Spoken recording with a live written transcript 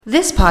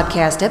This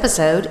podcast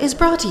episode is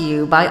brought to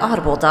you by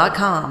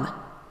Audible.com.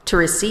 To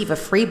receive a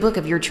free book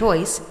of your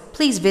choice,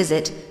 please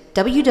visit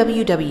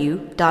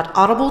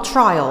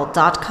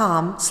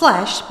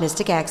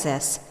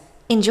www.audibletrial.com/mysticaccess.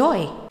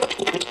 Enjoy!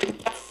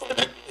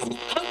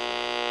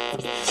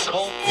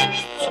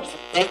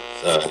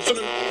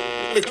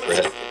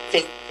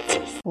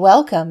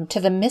 Welcome to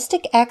the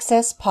Mystic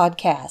Access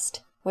Podcast,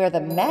 where the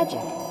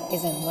magic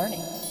is in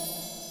learning.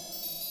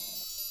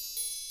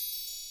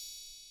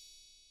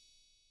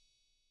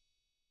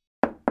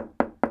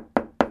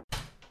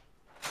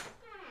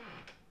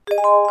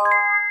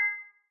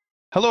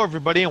 Hello,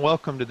 everybody, and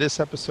welcome to this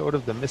episode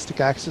of the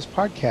Mystic Access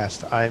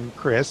Podcast. I'm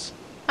Chris.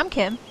 I'm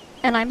Kim.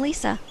 And I'm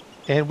Lisa.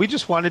 And we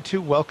just wanted to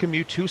welcome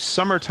you to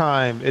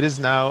summertime. It is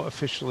now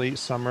officially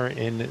summer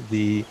in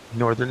the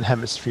Northern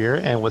Hemisphere,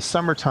 and with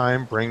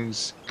summertime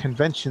brings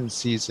convention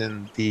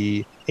season.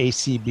 The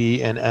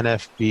ACB and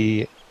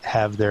NFB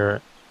have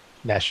their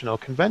national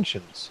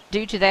conventions.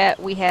 Due to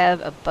that, we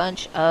have a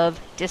bunch of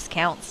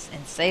discounts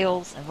and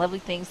sales and lovely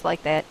things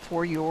like that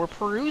for your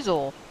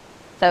perusal.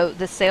 So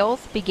the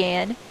sales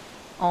began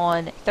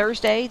on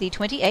Thursday the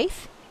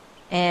 28th,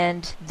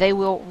 and they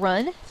will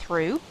run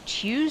through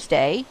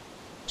Tuesday,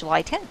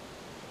 July 10th.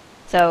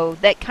 So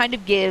that kind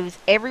of gives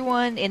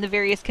everyone in the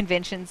various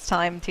conventions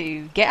time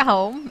to get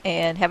home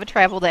and have a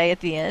travel day at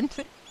the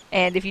end.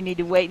 And if you need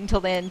to wait until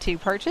then to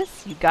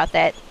purchase, you've got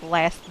that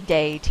last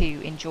day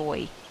to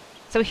enjoy.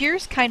 So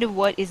here's kind of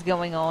what is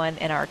going on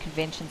in our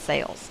convention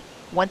sales.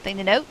 One thing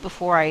to note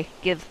before I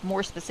give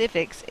more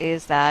specifics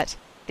is that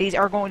these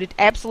are going to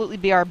absolutely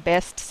be our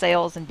best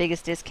sales and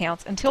biggest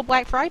discounts until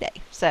Black Friday.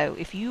 So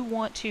if you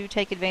want to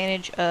take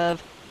advantage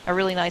of a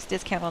really nice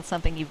discount on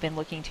something you've been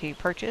looking to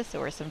purchase,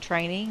 or some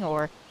training,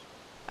 or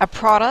a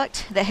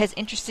product that has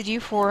interested you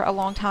for a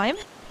long time,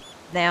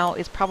 now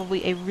is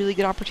probably a really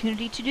good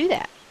opportunity to do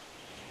that.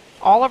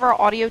 All of our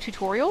audio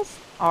tutorials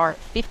are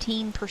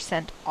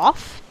 15%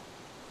 off,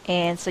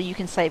 and so you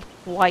can save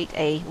quite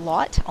a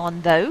lot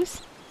on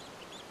those.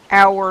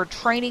 Our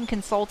training,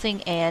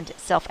 consulting, and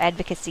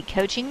self-advocacy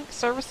coaching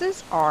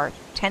services are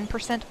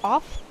 10%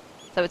 off.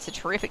 So it's a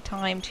terrific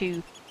time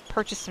to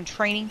purchase some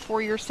training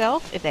for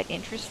yourself if that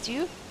interests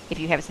you. If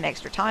you have some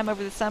extra time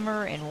over the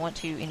summer and want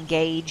to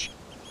engage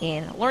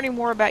in learning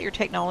more about your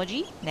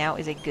technology, now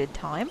is a good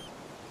time.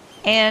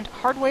 And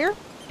hardware,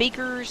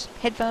 speakers,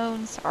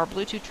 headphones, our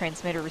Bluetooth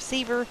transmitter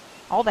receiver,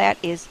 all that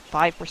is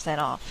 5%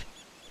 off.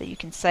 So you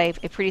can save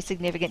a pretty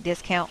significant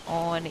discount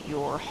on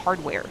your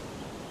hardware.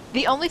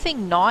 The only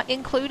thing not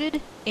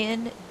included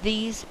in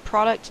these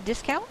product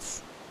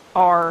discounts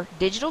are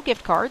digital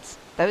gift cards.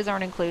 Those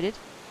aren't included.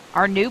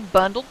 Our new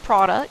bundled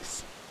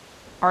products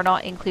are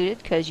not included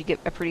because you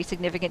get a pretty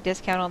significant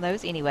discount on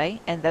those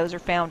anyway, and those are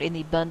found in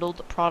the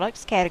bundled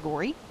products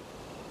category,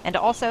 and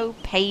also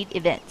paid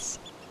events.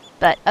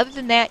 But other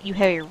than that, you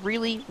have a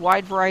really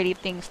wide variety of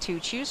things to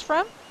choose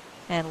from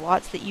and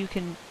lots that you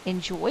can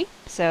enjoy.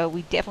 So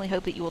we definitely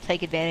hope that you will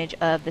take advantage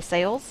of the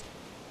sales.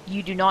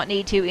 You do not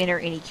need to enter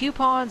any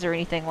coupons or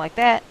anything like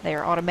that. They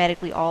are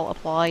automatically all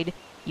applied.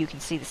 You can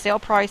see the sale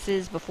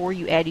prices before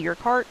you add to your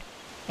cart,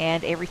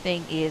 and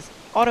everything is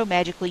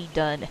auto-magically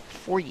done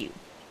for you.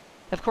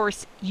 Of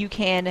course, you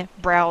can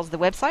browse the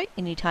website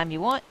anytime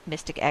you want,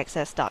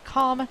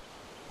 mysticaccess.com,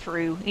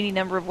 through any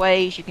number of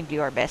ways. You can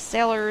view our best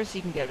sellers,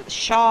 you can go to the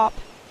shop,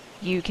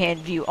 you can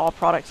view all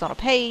products on a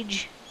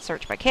page,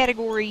 search by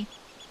category,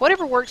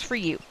 whatever works for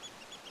you.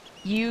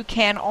 You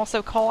can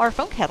also call our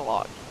phone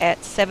catalog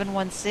at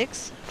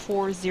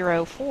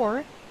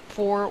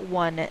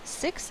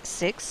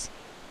 716-404-4166.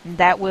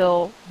 That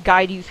will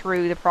guide you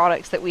through the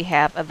products that we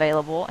have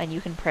available, and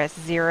you can press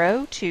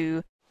 0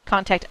 to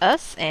contact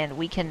us, and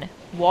we can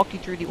walk you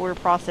through the order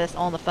process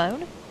on the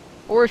phone.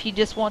 Or if you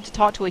just want to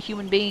talk to a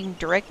human being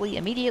directly,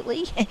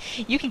 immediately,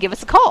 you can give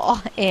us a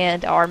call.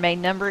 And our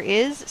main number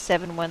is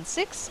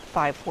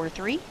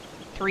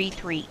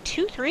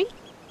 716-543-3323.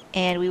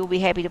 And we will be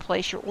happy to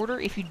place your order.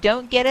 If you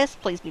don't get us,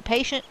 please be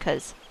patient,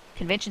 because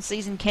convention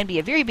season can be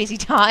a very busy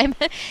time.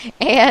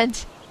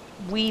 And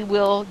we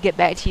will get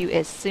back to you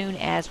as soon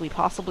as we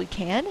possibly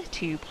can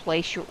to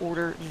place your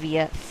order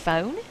via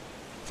phone.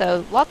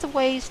 So lots of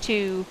ways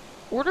to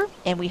order,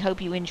 and we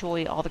hope you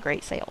enjoy all the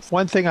great sales.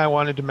 One thing I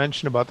wanted to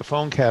mention about the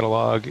phone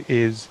catalog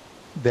is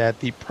that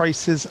the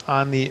prices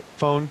on the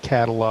phone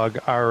catalog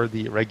are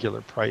the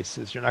regular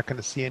prices. You're not going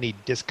to see any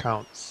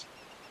discounts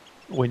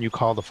when you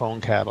call the phone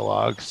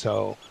catalog,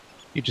 so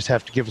you just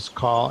have to give us a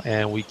call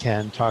and we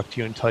can talk to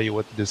you and tell you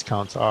what the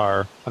discounts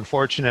are.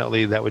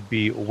 Unfortunately, that would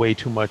be way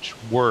too much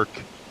work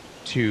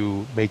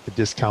to make the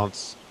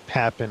discounts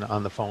happen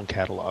on the phone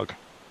catalog.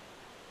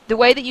 The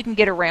way that you can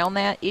get around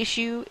that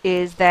issue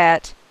is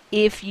that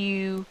if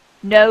you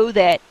know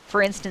that,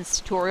 for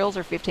instance, tutorials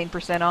are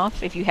 15%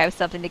 off, if you have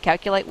something to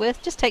calculate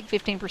with, just take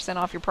 15%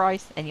 off your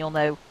price and you'll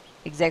know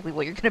exactly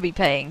what you're going to be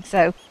paying.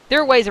 So there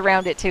are ways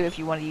around it too if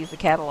you want to use the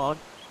catalog.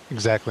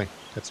 Exactly.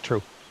 That's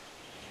true.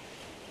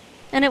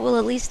 And it will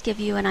at least give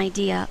you an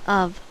idea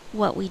of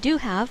what we do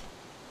have.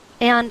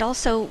 And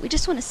also, we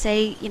just want to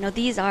say,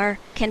 these are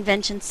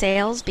convention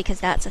sales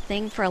because that's a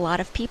thing for a lot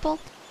of people.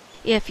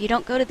 If you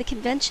don't go to the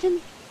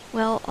convention,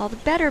 well, all the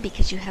better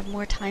because you have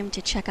more time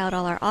to check out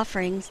all our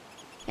offerings.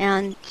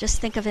 And just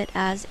think of it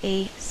as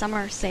a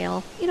summer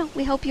sale.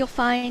 We hope you'll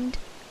find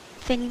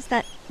things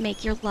that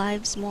make your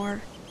lives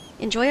more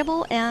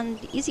enjoyable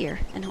and easier,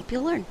 and hope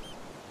you'll learn.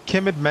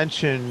 Kim had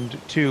mentioned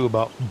too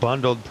about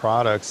bundled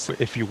products.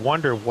 If you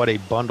wonder what a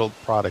bundled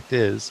product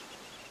is,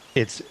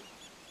 it's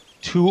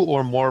 2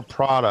 or more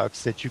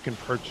products that you can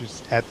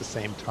purchase at the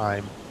same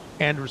time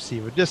and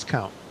receive a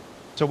discount.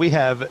 So we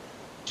have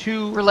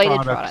 2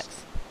 Related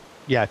products.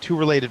 Yeah, 2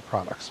 related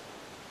products.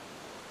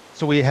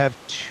 So we have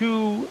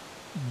 2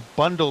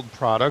 bundled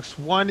products.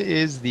 One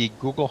is the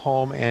Google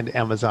Home and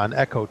Amazon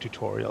Echo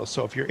tutorial.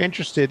 So if you're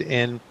interested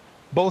in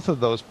both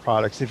of those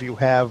products, if you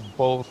have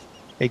both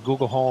a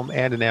Google Home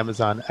and an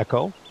Amazon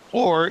Echo,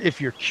 or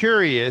if you're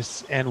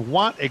curious and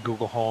want a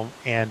Google Home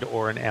and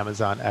or an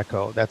Amazon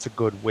Echo, that's a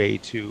good way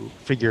to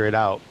figure it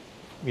out.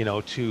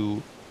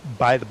 To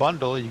buy the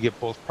bundle, you get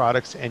both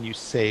products and you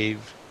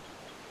save,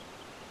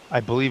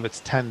 I believe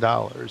it's $10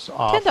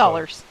 off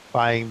 $10.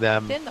 Buying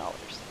them $10.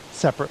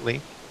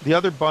 separately. The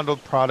other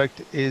bundled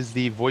product is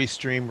the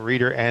VoiceStream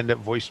Reader and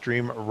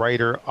VoiceStream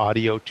Writer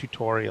audio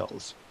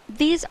tutorials.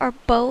 These are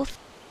both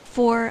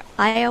for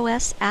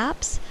iOS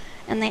apps,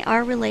 and they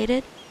are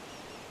related.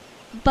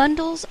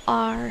 Bundles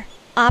are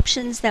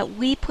options that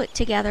we put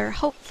together,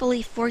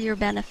 hopefully for your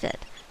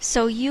benefit.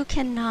 So you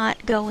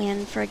cannot go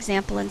in, for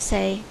example, and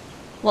say,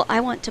 well,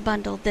 I want to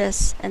bundle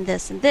this and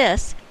this and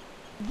this.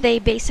 They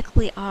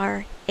basically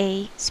are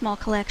a small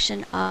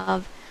collection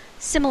of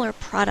similar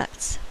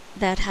products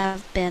that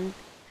have been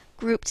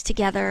grouped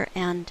together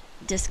and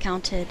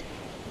discounted.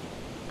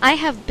 I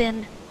have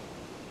been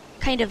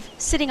kind of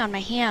sitting on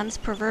my hands,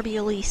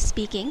 proverbially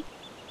speaking,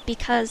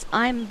 because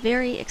I'm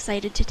very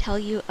excited to tell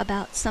you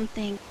about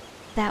something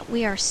that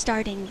we are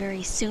starting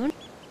very soon,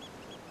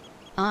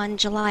 on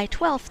July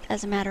 12th,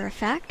 as a matter of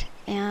fact,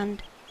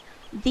 and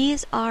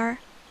these are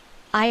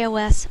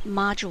iOS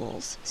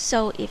modules.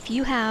 So if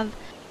you have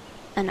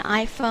an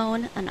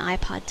iPhone, an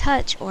iPod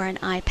Touch, or an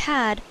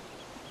iPad,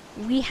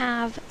 we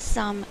have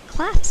some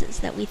classes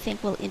that we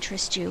think will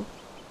interest you.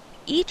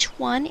 Each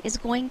one is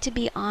going to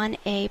be on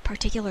a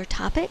particular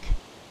topic,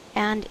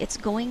 and it's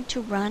going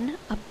to run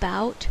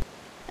about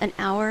an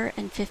hour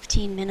and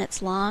 15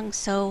 minutes long,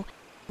 so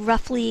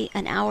roughly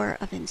an hour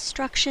of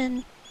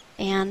instruction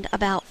and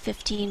about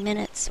 15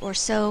 minutes or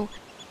so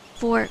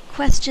for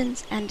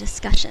questions and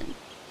discussion.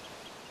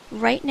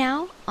 Right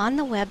now on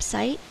the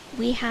website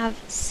we have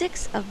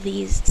 6 of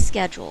these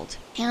scheduled,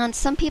 and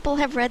some people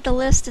have read the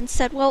list and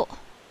said, well,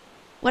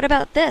 what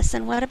about this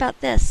and what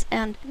about this?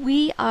 And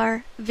we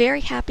are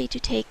very happy to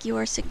take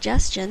your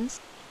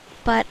suggestions,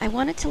 but I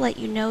wanted to let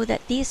you know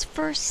that these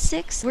first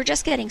 6, we're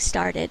just getting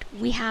started.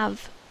 We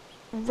have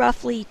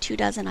roughly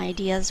 24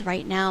 ideas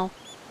right now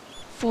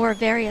for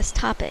various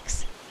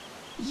topics.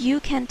 You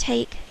can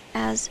take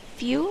as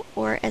few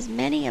or as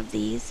many of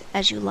these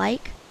as you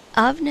like.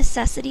 Of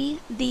necessity,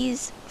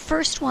 these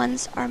first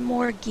ones are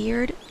more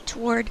geared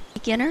toward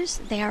beginners.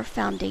 They are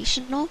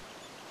foundational.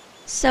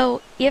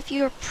 So if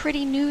you're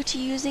pretty new to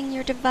using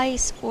your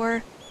device,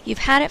 or you've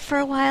had it for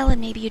a while and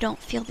maybe you don't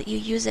feel that you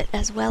use it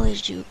as well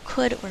as you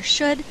could or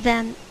should,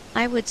 then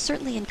I would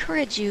certainly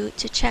encourage you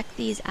to check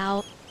these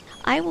out.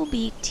 I will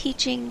be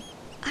teaching,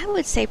 I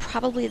would say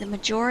probably the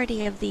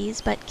majority of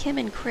these, but Kim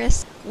and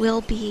Chris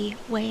will be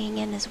weighing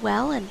in as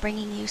well and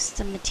bringing you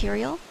some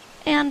material.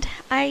 And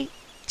I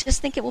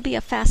just think it will be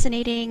a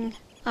fascinating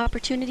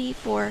opportunity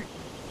for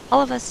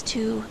all of us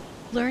to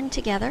learn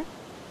together.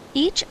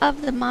 Each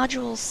of the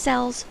modules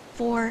sells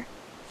for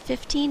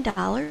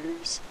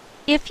 $15.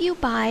 If you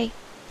buy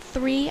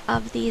 3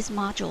 of these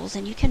modules,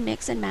 and you can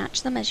mix and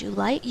match them as you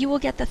like, you will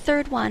get the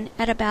third one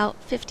at about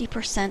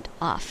 50%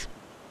 off.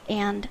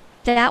 And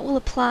that will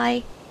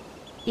apply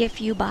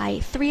if you buy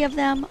 3 of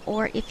them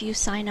or if you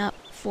sign up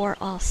for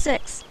all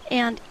 6.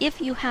 And if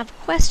you have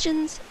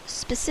questions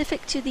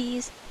specific to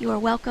these, you are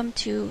welcome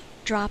to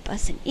drop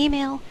us an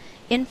email,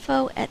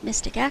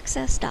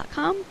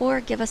 info@mysticaccess.com, or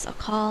give us a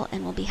call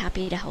and we'll be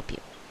happy to help you.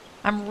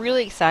 I'm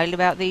really excited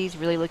about these,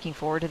 really looking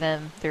forward to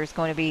them. There's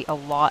going to be a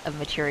lot of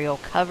material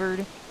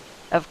covered.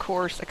 Of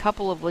course, a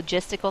couple of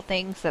logistical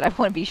things that I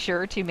want to be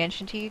sure to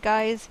mention to you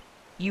guys.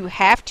 You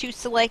have to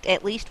select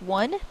at least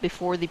one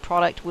before the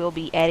product will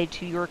be added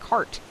to your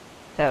cart.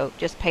 So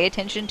just pay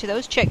attention to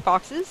those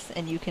checkboxes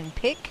and you can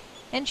pick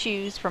and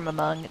choose from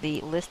among the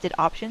listed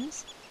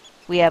options.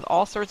 We have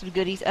all sorts of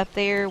goodies up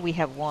there. We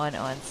have one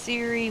on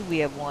Siri, we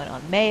have one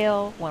on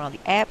Mail, one on the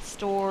App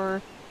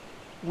Store.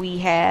 We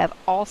have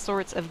all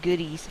sorts of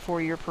goodies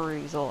for your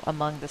perusal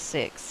among the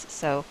 6.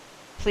 So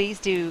please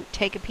do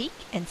take a peek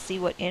and see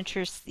what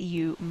interests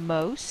you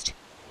most.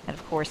 And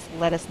of course,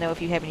 let us know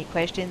if you have any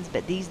questions,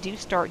 but these do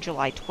start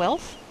July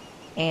 12th,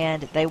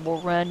 and they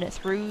will run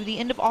through the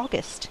end of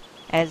August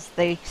as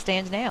they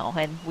stand now.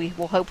 And we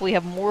will hopefully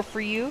have more for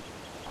you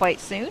quite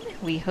soon.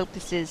 We hope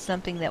this is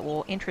something that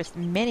will interest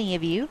many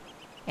of you,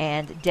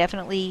 and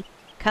definitely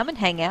come and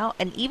hang out.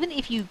 And even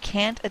if you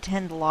can't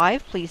attend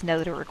live, please know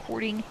that a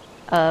recording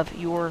of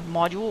your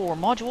module or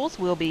modules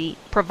will be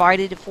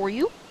provided for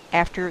you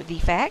after the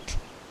fact.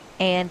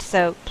 And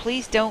so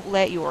please don't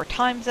let your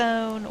time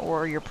zone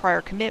or your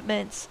prior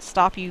commitments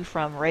stop you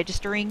from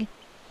registering,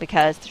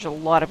 because there's a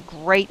lot of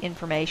great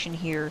information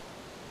here.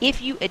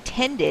 If you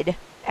attended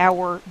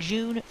our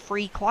June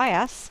free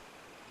class,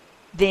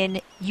 then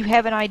you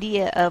have an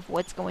idea of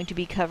what's going to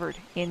be covered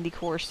in the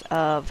course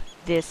of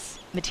this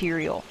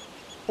material.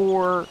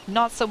 Or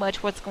not so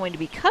much what's going to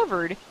be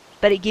covered,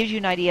 but it gives you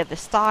an idea of the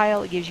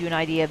style, it gives you an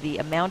idea of the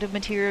amount of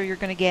material you're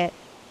going to get.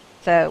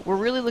 So we're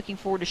really looking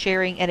forward to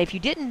sharing, and if you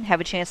didn't have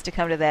a chance to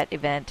come to that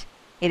event,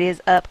 it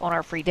is up on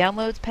our free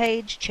downloads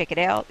page. Check it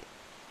out.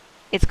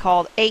 It's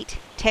called 8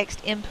 Text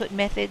Input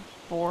Method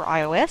for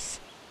iOS,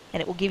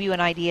 and it will give you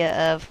an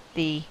idea of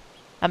the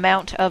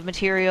amount of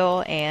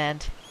material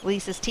and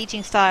Lisa's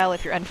teaching style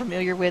if you're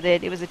unfamiliar with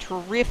it. It was a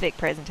terrific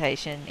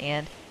presentation,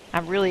 and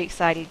I'm really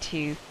excited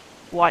to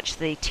watch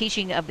the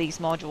teaching of these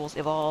modules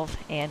evolve,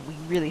 and we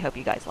really hope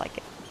you guys like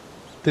it.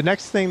 The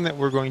next thing that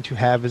we're going to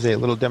have is a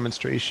little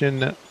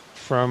demonstration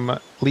from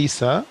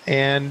Lisa,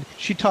 and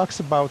she talks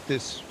about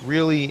this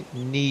really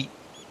neat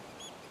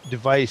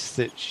device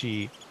that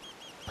she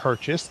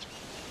purchased.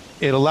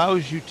 It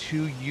allows you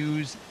to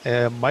use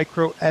a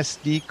micro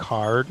SD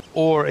card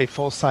or a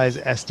full-size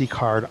SD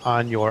card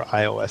on your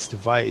iOS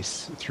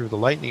device through the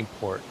Lightning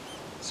port.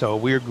 So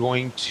we're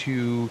going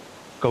to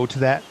go to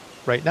that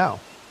right now.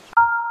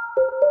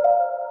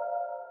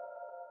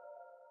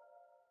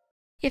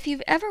 If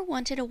you've ever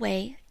wanted a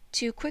way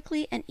to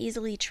quickly and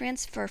easily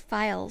transfer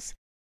files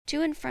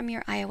to and from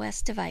your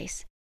iOS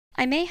device,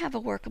 I may have a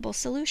workable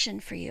solution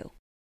for you.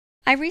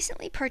 I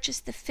recently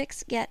purchased the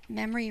FixGet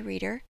memory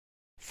reader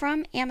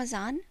from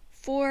Amazon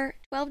for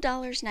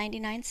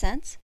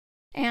 $12.99,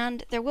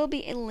 and there will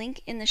be a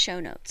link in the show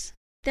notes.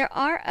 There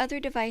are other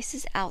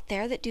devices out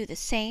there that do the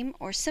same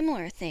or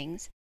similar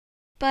things,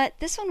 but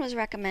this one was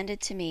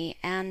recommended to me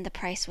and the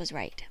price was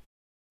right.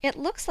 It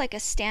looks like a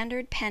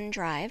standard pen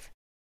drive,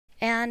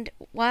 and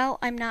while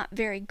I'm not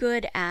very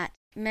good at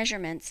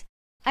measurements,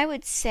 I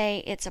would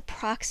say it's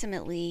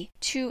approximately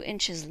 2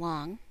 inches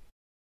long.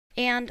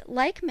 And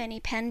like many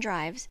pen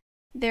drives,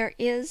 there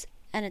is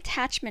an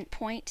attachment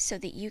point so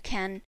that you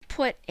can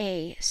put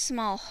a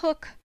small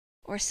hook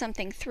or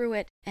something through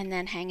it and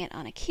then hang it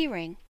on a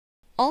keyring.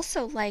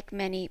 Also, like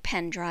many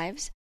pen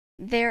drives,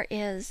 there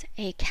is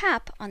a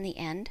cap on the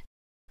end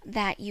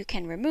that you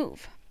can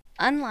remove.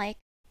 Unlike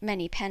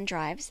many pen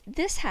drives,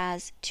 this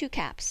has 2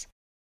 caps,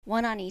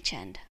 one on each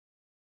end.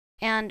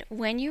 And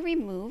when you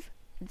remove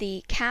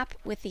the cap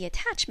with the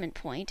attachment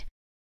point,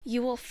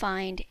 you will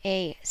find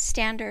a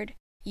standard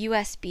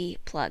USB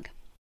plug.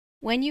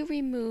 When you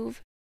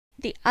remove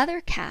the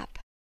other cap,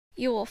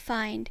 you will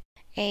find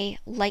a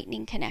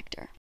Lightning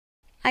connector.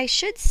 I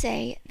should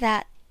say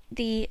that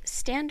the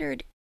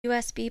standard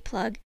USB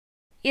plug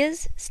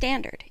is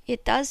standard.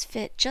 It does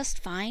fit just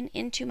fine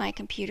into my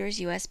computer's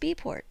USB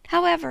port.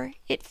 However,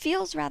 it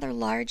feels rather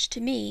large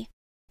to me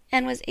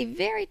and was a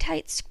very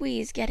tight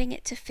squeeze getting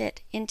it to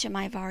fit into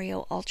my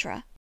Vario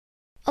Ultra.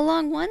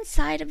 Along one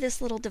side of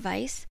this little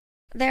device,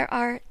 there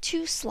are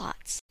 2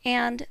 slots,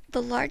 and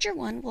the larger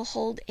one will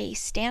hold a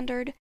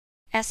standard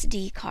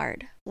SD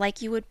card,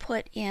 like you would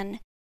put in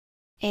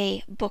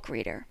a book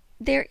reader.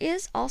 There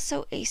is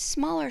also a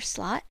smaller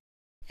slot,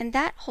 and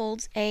that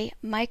holds a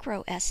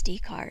micro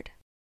SD card.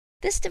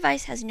 This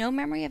device has no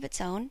memory of its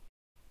own,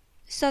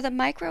 so the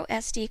micro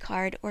SD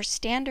card or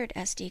standard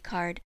SD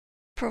card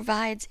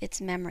provides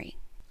its memory.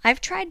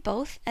 I've tried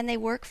both and they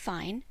work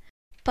fine,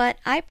 but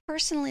I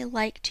personally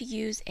like to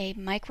use a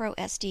micro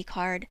SD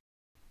card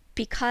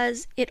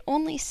because it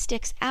only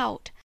sticks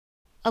out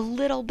a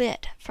little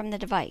bit from the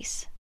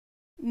device,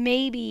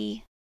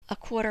 maybe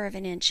 1/4 of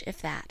an inch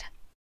if that.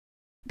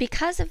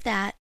 Because of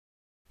that,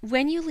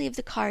 when you leave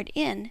the card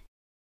in,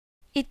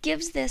 it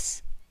gives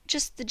this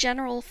just the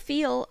general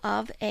feel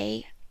of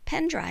a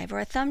pen drive or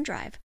a thumb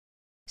drive.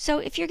 So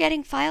if you're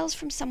getting files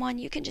from someone,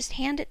 you can just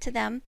hand it to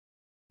them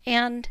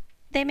and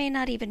they may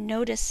not even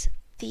notice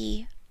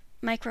the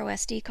micro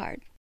SD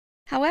card.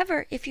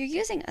 However, if you're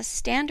using a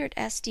standard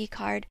SD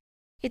card,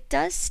 it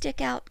does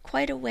stick out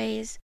quite a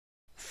ways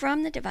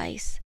from the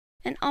device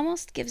and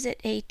almost gives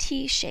it a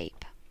T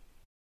shape.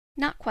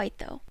 Not quite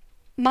though.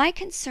 My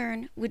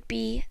concern would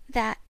be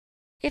that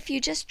if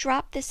you just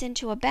dropped this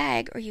into a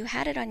bag or you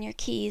had it on your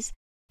keys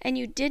and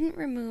you didn't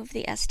remove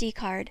the SD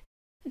card,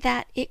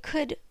 that it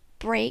could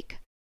break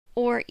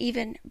or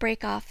even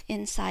break off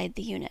inside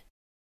the unit.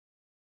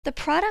 The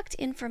product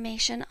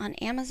information on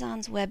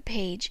Amazon's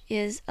webpage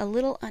is a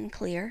little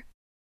unclear.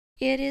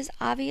 It is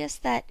obvious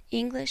that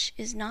English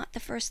is not the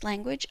first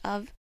language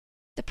of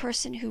the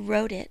person who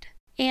wrote it,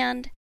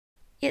 and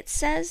it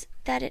says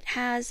that it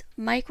has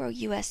micro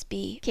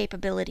USB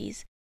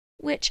capabilities,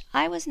 which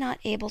I was not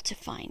able to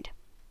find.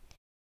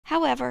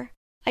 However,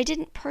 I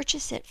didn't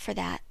purchase it for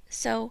that,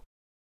 so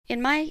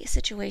in my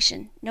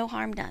situation, no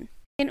harm done.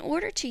 In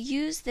order to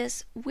use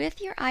this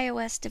with your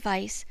iOS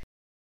device,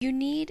 you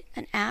need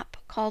an app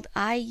called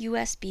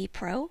iUSB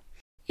Pro.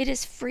 It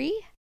is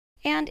free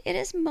and it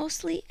is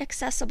mostly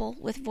accessible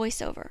with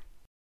VoiceOver.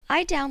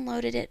 I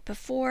downloaded it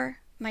before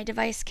my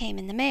device came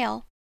in the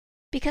mail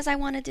because I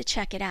wanted to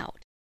check it out.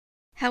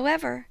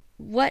 However,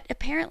 what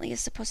apparently is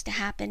supposed to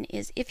happen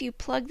is if you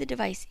plug the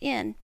device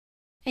in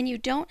and you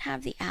don't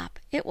have the app,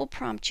 it will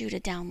prompt you to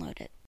download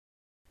it.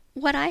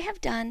 What I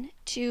have done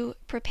to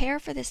prepare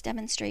for this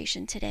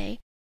demonstration today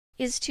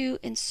is to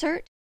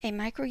insert a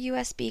micro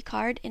USB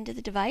card into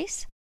the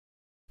device,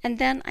 and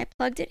then I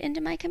plugged it into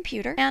my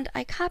computer and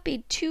I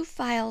copied 2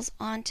 files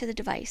onto the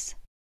device.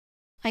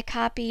 I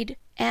copied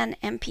an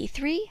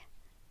MP3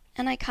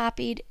 and I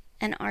copied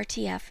an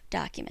RTF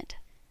document.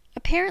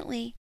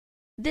 Apparently,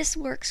 this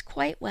works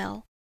quite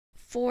well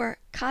for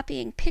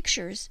copying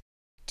pictures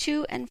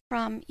to and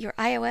from your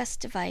iOS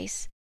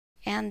device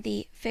and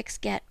the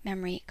FixGet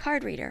memory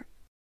card reader.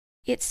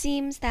 It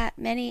seems that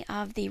many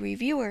of the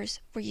reviewers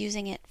were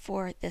using it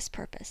for this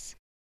purpose.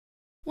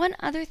 One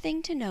other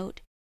thing to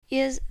note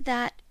is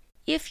that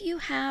if you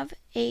have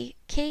a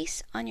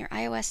case on your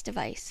iOS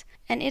device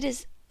and it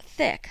is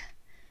thick,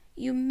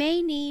 you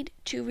may need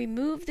to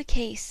remove the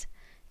case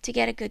to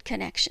get a good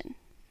connection.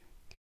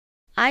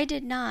 I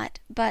did not,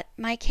 but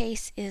my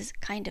case is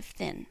kind of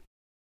thin.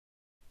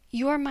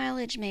 Your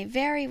mileage may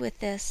vary with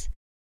this,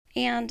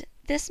 and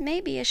this may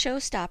be a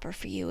showstopper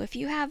for you. If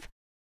you have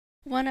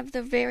one of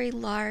the very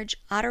large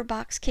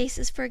OtterBox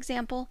cases, for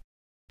example,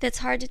 that's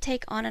hard to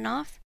take on and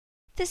off,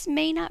 this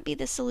may not be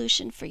the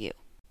solution for you.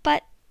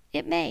 But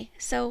it may,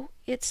 so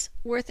it's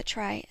worth a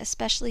try,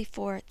 especially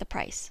for the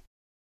price.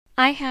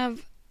 I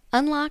have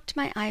unlocked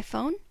my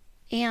iPhone,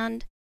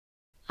 and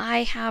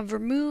I have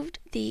removed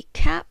the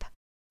cap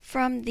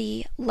from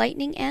the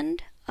lightning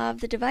end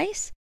of the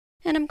device,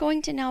 and I'm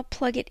going to now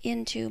plug it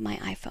into my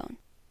iPhone.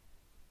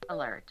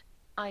 Alert.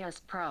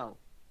 iOS Pro.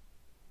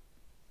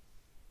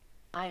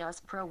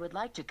 iOS Pro would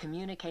like to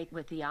communicate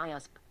with the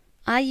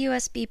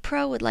iUSB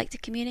Pro would like to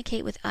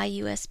communicate with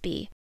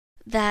iUSB.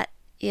 That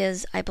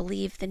is, I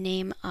believe, the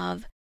name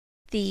of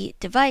the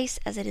device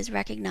as it is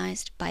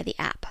recognized by the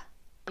app.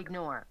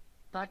 Ignore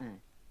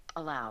button.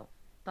 Allow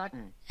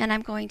button. And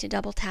I'm going to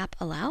double tap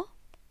Allow.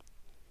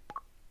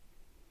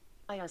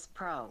 iOS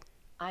Pro.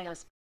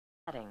 iOS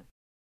setting.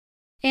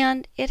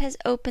 And it has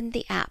opened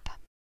the app.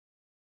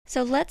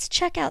 So let's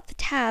check out the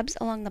tabs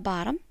along the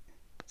bottom.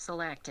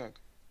 Selected.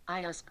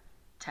 iOS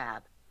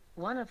tab.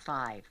 1 of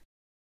 5.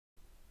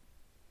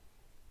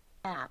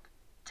 App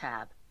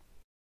tab.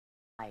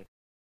 5.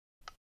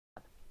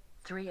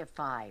 3 of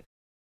 5.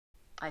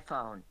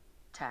 iPhone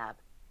tab.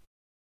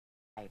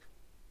 5.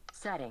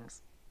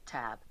 Settings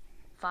tab.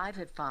 5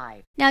 of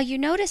 5. Now you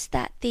notice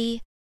that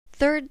the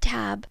third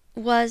tab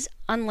was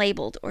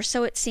unlabeled, or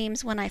so it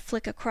seems when I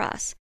flick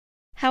across.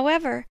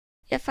 However,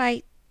 if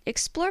I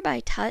explore by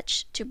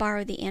touch, to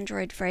borrow the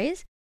Android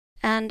phrase,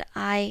 and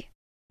I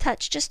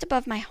touch just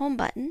above my home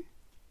button,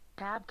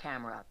 Tab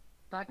camera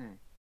button.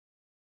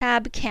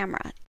 Tab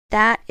camera.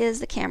 That is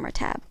the camera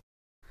tab.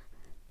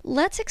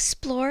 Let's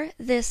explore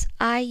this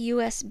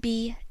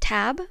iUSB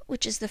tab,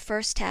 which is the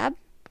first tab.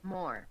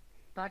 More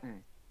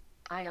button.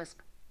 iOS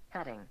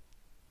heading.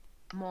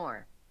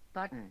 More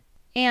button.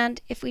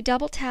 And if we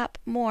double tap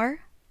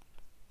More,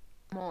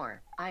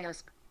 More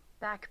iOS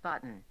back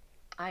button.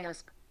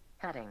 iOS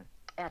heading.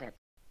 Edit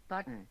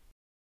button.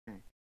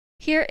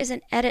 here is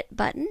an Edit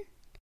button.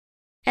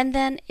 And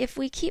then if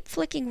we keep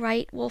flicking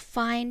right, we'll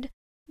find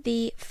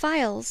the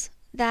files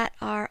that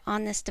are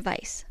on this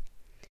device.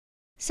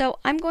 So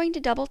I'm going to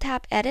double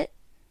tap Edit.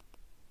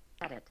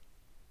 Edit.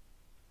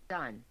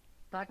 Done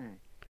button.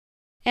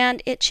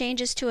 And it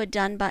changes to a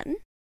Done button.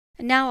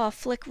 And now I'll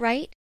flick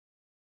right.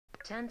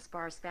 10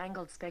 Star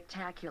Spangled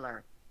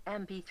Spectacular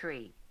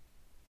MP3.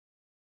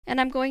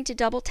 And I'm going to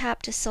double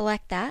tap to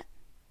select that.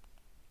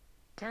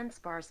 10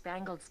 Star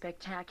Spangled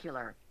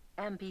Spectacular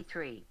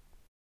MP3.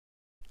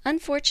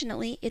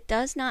 Unfortunately, it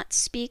does not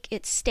speak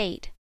its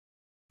state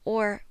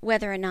or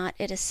whether or not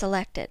it is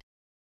selected.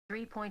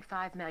 3.5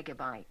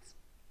 megabytes.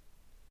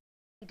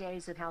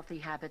 Days of Healthy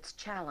Habits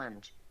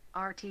Challenge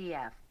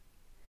RTF.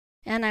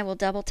 And I will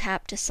double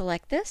tap to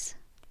select this.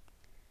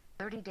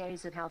 30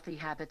 Days of Healthy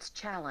Habits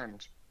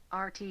Challenge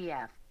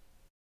RTF.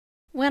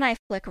 When I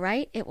flick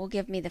right, it will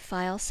give me the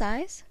file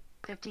size.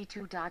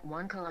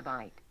 52.1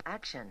 kilobyte.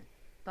 Action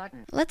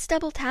button. Let's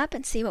double tap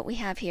and see what we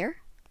have here.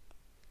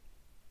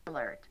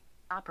 Alert.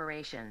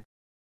 Operation.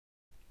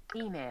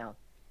 Email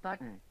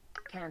button.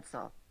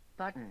 Cancel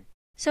button.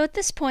 So at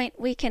this point,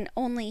 we can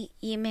only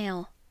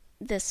email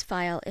this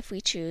file if we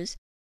choose,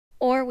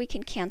 or we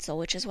can cancel,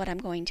 which is what I'm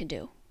going to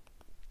do.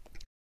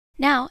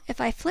 Now,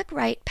 if I flick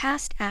right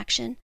past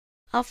Action,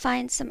 I'll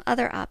find some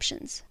other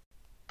options.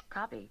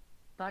 Copy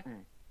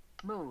button.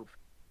 Move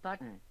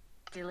button.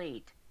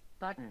 Delete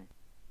button.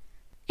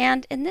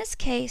 And in this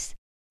case,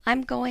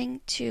 I'm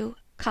going to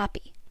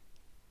copy.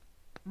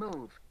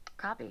 Move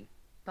copy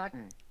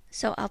button.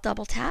 So I'll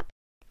double tap.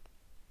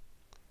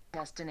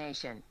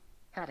 Destination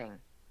heading.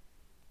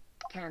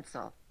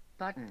 Cancel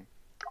button.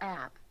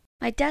 App.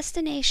 My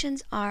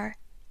destinations are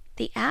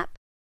the app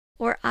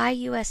or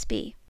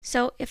iUSB.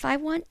 So if I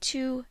want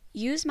to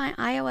use my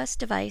iOS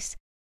device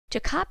to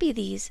copy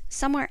these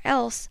somewhere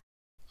else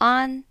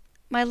on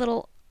my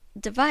little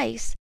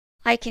device,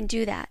 I can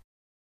do that.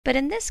 But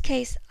in this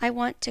case, I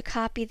want to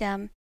copy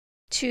them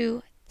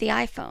to the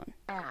iPhone.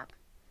 App.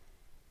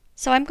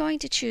 So I'm going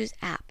to choose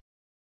App.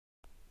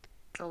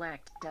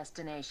 Select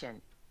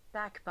Destination.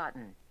 Back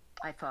button.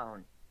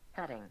 iPhone.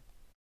 Heading.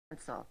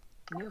 Cancel.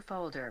 New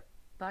folder.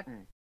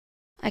 Button.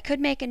 I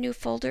could make a new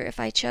folder if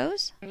I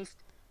chose,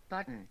 Paste.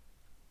 Button.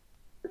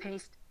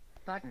 Paste.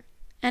 Button.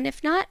 and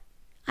if not,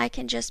 I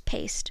can just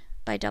paste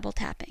by double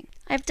tapping.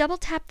 I've double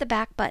tapped the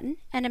back button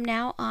and am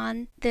now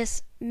on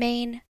this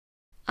main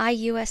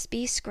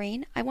iUSB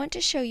screen. I want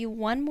to show you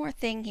one more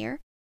thing here.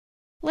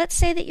 Let's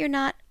say that you're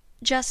not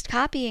just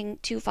copying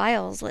two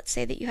files. Let's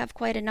say that you have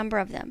quite a number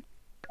of them.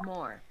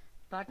 More.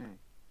 Button.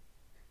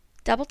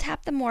 Double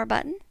tap the More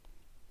button.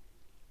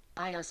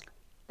 iOS.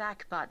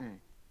 Back button.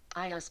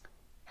 iOS.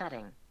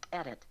 Heading.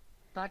 Edit.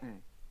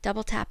 Button.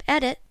 Double tap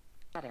Edit.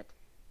 Edit.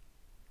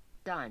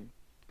 Done.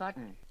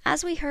 Button.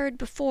 As we heard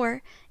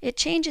before, it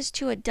changes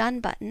to a Done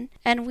button,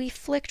 and we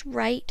flicked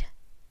right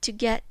to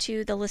get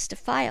to the list of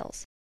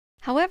files.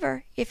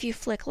 However, if you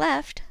flick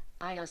left,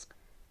 iOS.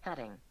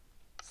 Heading.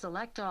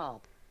 Select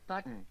all.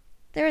 Button.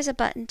 there is a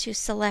button to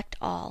select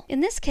all.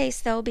 In this case,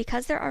 though,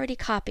 because they're already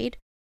copied,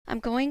 I'm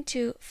going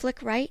to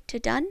flick right to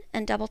Done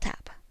and double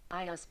tap.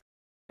 iOS.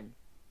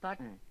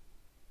 Button.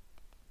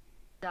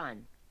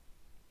 Done.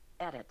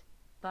 Edit.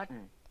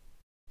 Button.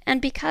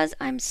 And because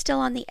I'm still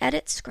on the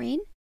Edit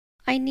screen,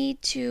 I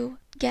need to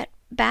get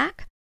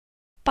back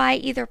by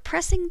either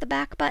pressing the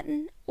back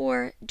button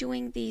or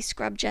doing the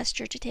scrub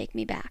gesture to take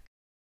me back.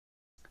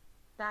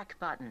 Back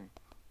button.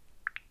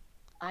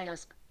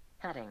 iOS.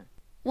 Heading.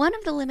 One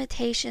of the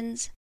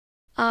limitations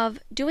of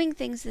doing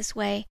things this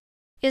way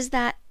is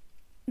that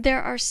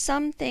there are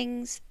some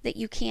things that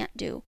you can't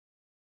do.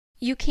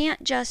 You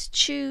can't just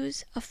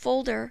choose a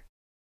folder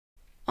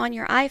on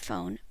your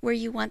iPhone where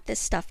you want this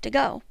stuff to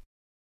go.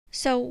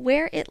 So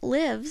where it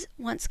lives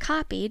once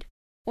copied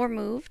or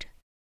moved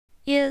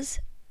is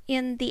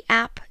in the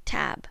App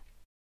tab.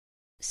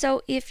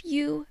 So if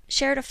you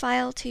shared a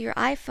file to your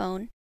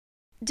iPhone,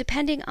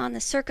 depending on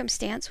the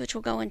circumstance, which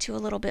we'll go into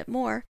a little bit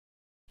more,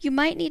 you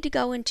might need to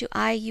go into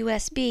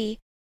iUSB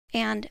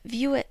and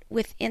view it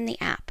within the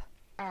app.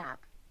 App.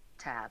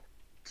 Tab.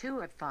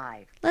 2 of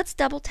 5. Let's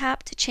double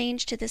tap to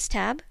change to this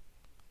tab.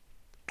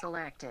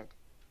 Selected.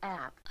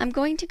 App. I'm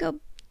going to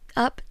go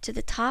up to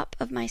the top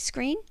of my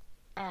screen.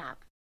 App.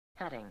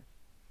 Heading.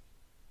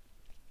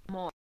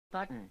 More.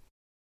 Button.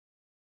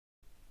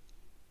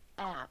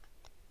 App.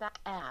 Back.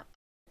 App.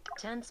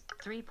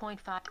 3.5.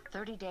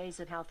 30 days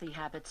of healthy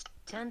habits.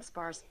 10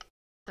 sparse.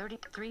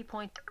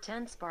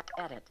 33.10 sparse.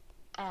 Edit.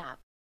 App.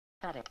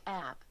 Heading.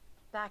 App.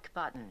 Back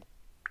button.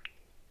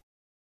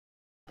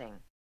 Heading.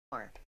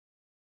 More.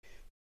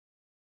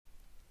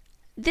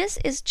 This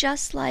is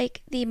just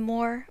like the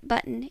More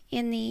button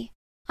in the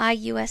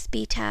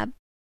iUSB tab.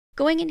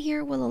 Going in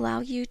here will allow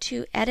you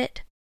to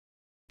edit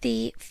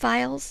the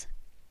files,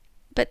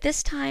 but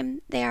this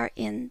time they are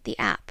in the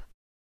app.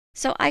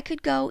 So I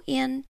could go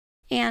in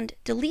and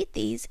delete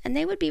these, and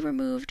they would be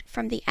removed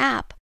from the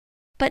app,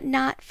 but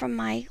not from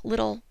my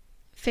little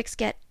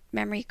Fixget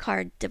memory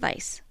card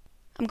device.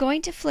 I'm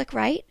going to flick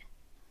right.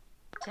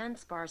 10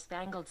 Sparse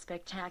Spangled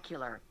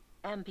Spectacular.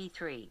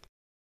 MP3.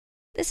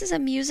 This is a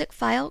music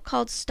file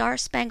called Star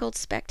Spangled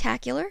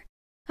Spectacular.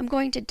 I'm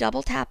going to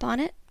double tap on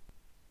it.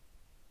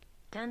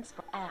 10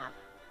 App.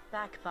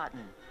 Back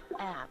button.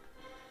 App.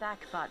 Back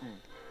button.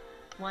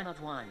 1 of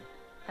 1.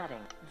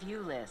 Heading. View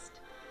list.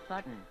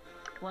 Button.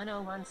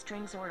 101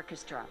 Strings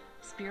Orchestra.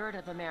 Spirit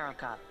of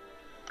America.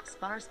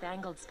 Star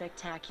Spangled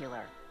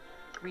Spectacular.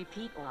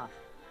 Repeat off.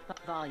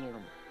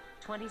 Volume.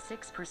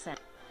 26%.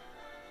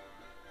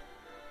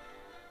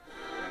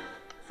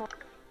 4.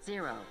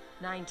 0.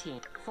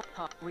 19.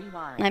 4.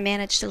 Rewind. I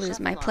managed to lose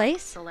my Shuffle off.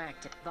 place,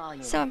 Select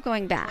volume. so I'm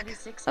going back.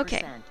 26%.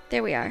 Okay,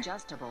 there we are.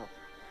 Adjustable.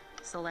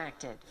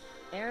 Selected.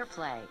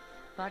 AirPlay.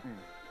 Button.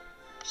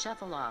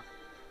 Shuffle off.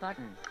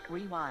 Button.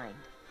 Rewind.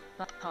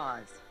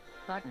 Pause.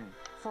 Button.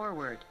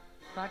 Forward.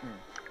 Button.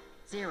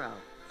 0.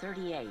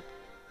 38.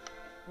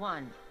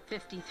 1.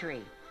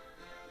 53.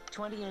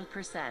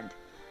 28%.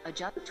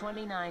 Adjust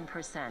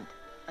 29%.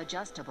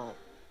 Adjustable.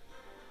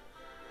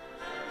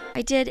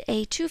 I did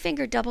a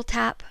 2-finger double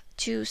tap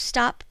to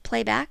stop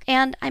playback,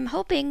 and I'm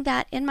hoping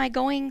that in my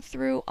going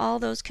through all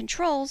those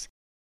controls,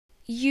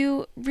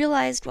 you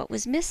realized what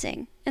was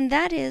missing, and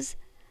that is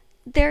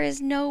there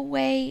is no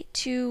way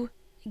to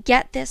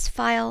get this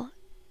file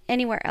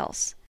anywhere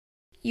else.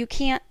 You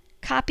can't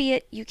copy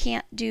it, you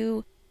can't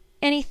do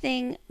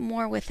anything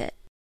more with it.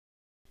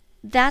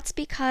 That's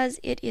because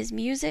it is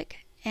music,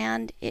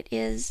 and it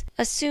is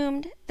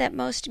assumed that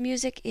most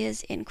music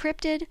is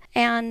encrypted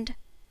and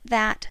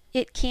that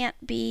it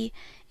can't be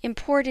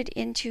imported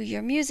into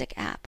your music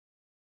app.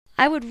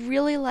 I would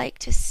really like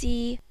to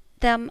see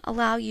them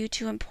allow you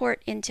to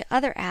import into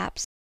other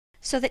apps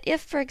so that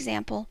if, for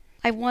example,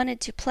 I wanted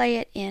to play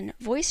it in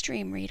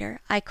VoiceDream Reader,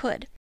 I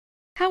could.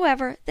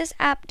 However, this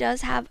app does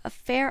have a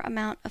fair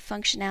amount of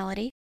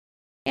functionality,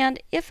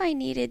 and if I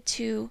needed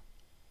to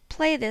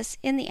play this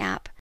in the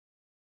app,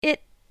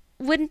 it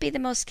wouldn't be the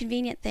most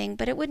convenient thing,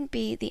 but it wouldn't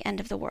be the end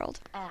of the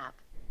world. App.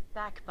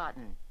 Back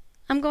button.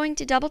 I'm going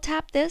to double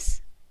tap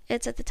this.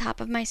 It's at the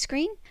top of my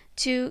screen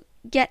to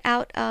get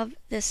out of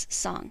this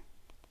song.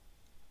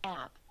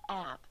 App.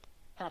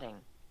 Heading.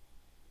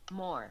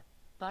 More.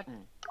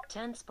 Button.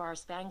 10 Star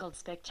Spangled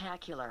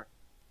Spectacular.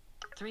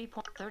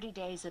 30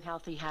 Days of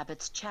Healthy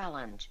Habits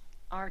Challenge.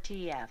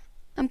 RTF.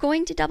 I'm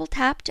going to double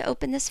tap to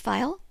open this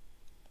file.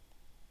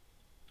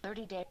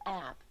 30-day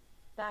app.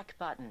 Back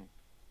button.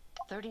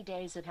 30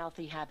 Days of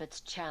Healthy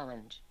Habits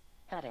Challenge.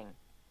 Heading.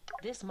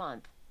 This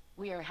month,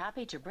 we are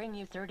happy to bring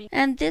you 30.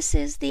 And this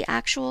is the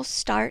actual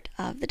start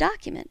of the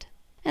document.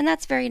 And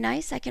that's very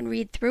nice. I can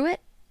read through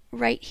it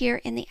right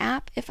here in the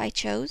app if I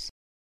chose.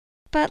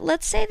 But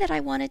let's say that I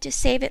wanted to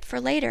save it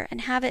for later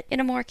and have it in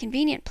a more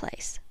convenient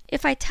place.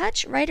 If I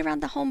touch right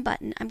around the home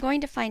button, I'm going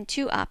to find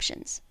two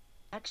options.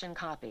 Action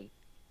copy.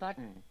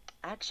 Button.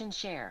 Action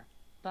share.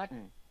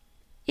 Button.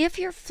 If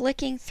you're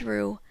flicking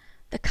through,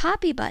 the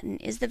copy button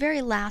is the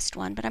very last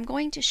one, but I'm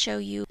going to show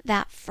you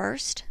that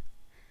first.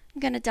 I'm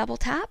going to double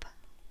tap.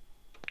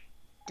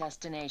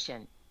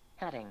 Destination.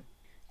 Heading.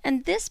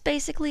 And this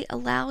basically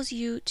allows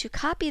you to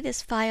copy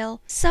this file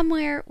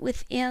somewhere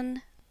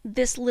within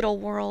this little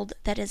world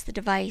that is the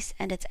device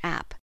and its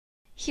app.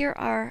 Here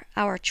are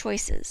our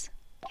choices.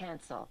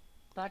 Cancel.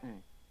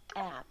 Button.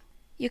 App.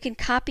 You can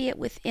copy it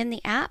within the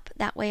app.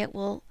 That way it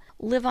will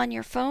live on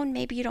your phone.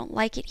 Maybe you don't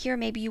like it here.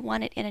 Maybe you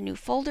want it in a new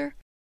folder.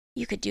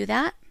 You could do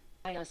that.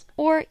 iOS.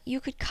 Or you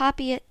could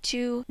copy it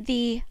to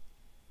the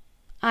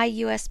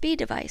iUSB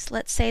device.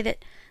 Let's say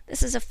that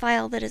this is a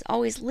file that has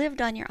always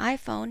lived on your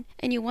iPhone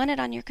and you want it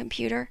on your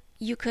computer.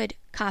 You could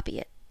copy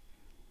it.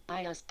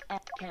 iOS.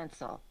 App.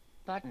 Cancel.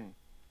 Button.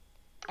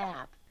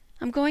 App.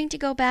 I'm going to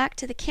go back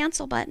to the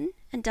cancel button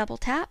and double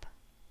tap.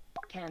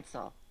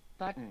 Cancel.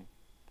 Button.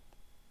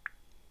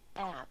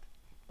 App.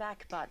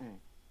 Back button.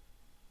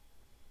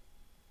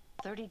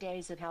 30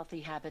 Days of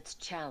Healthy Habits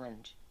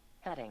Challenge.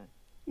 Heading.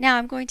 Now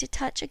I'm going to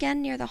touch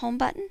again near the home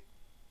button.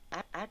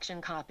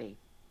 Action copy.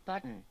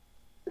 Button.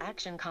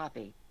 Action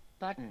copy.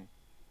 Button.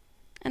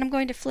 And I'm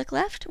going to flick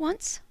left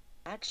once.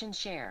 Action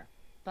share.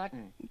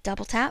 Button.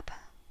 Double tap.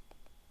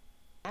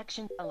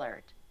 Action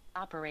alert.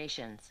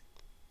 Operations.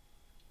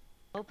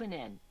 Open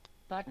in.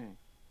 Button.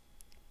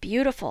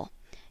 Beautiful.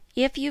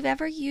 If you've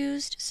ever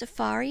used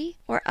Safari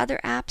or other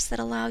apps that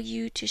allow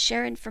you to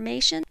share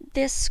information,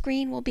 this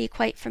screen will be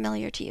quite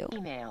familiar to you.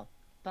 Email.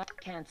 But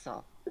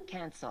cancel.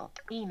 Cancel.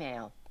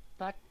 Email.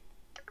 But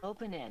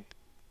open in.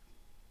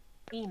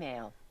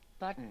 Email.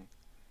 Button.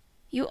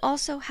 You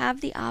also have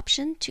the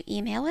option to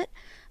email it,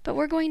 but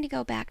we're going to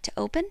go back to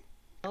open.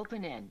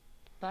 Open in.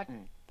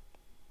 Button.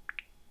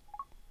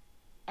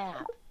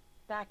 App.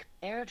 Back.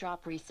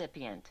 AirDrop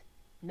recipient.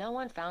 No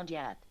one found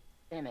yet.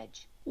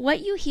 Image.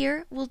 What you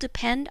hear will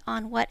depend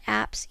on what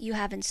apps you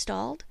have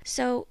installed,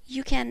 so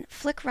you can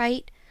flick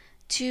right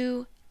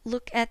to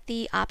look at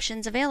the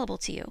options available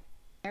to you.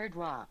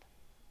 AirDrop.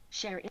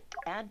 Share it.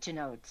 Add to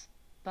notes.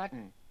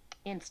 Button.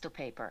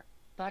 Instapaper.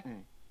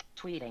 Button.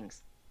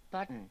 Tweetings.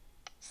 Button.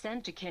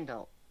 Send to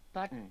Kindle.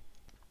 Button.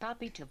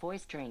 Copy to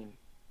VoiceStream.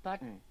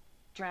 Button.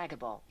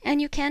 Draggable.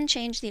 And you can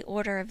change the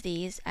order of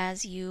these,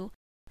 as you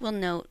will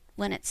note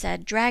when it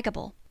said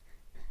draggable.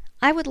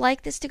 I would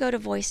like this to go to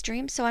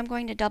VoiceStream, so I'm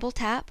going to double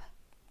tap.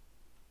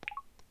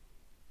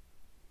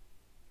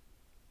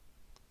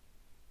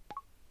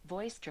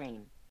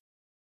 VoiceStream.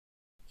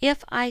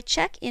 If I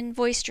check in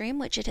VoiceStream,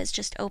 which it has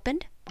just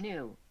opened,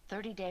 New.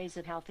 30 Days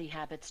of Healthy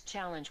Habits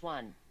Challenge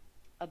 1.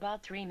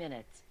 About 3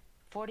 minutes.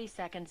 40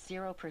 seconds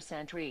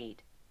 0%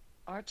 read.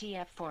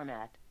 RTF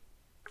format.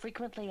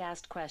 Frequently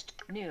asked question.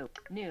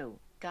 New.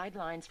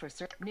 Guidelines for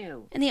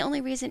new. and the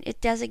only reason it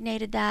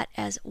designated that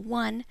as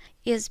 1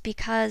 is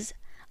because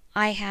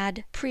I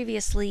had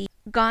previously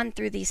gone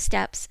through these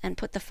steps and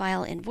put the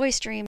file in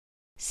VoiceStream,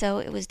 so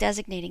it was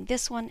designating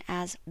this one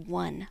as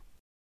 1.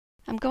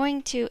 I'm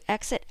going to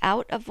exit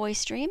out of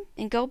VoiceStream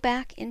and go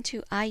back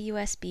into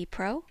iUSB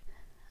Pro.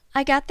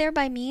 I got there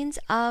by means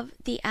of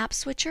the app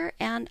switcher,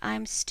 and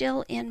I'm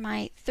still in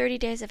my 30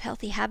 Days of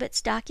Healthy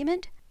Habits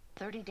document.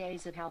 30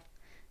 Days of Health.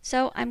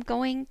 So I'm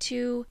going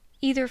to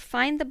either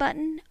find the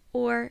button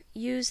or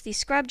use the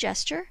scrub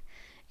gesture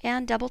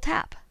and double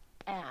tap.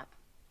 App.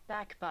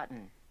 Back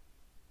button.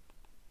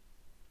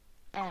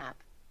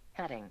 App.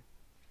 Heading.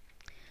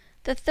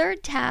 The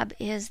third tab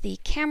is the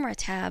camera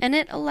tab, and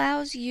it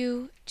allows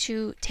you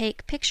to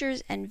take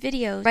pictures and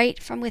videos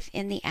right from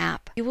within the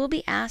app. You will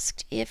be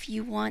asked if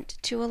you want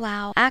to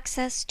allow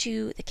access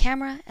to the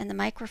camera and the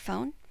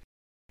microphone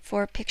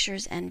for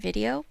pictures and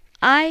video.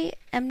 I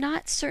am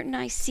not certain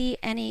I see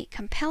any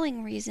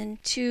compelling reason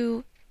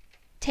to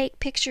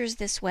take pictures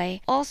this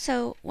way.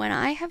 Also, when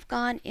I have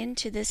gone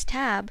into this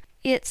tab,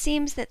 it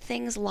seems that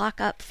things lock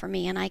up for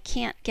me and I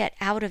can't get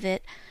out of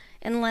it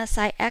unless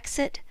I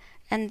exit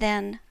and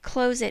then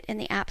close it in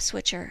the app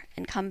switcher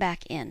and come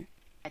back in.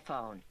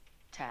 iPhone.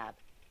 Tab.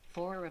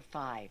 4 of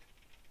 5.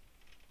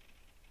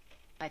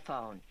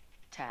 iPhone.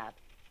 Tab.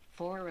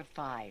 4 of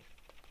 5.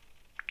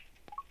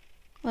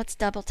 Let's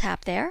double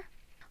tap there.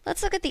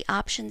 Let's look at the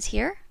options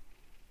here.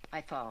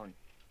 iPhone.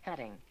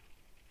 Heading.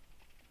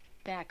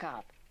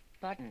 Backup.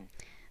 Button.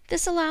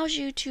 This allows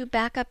you to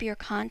back up your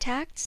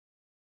contacts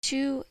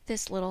to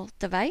this little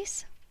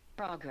device.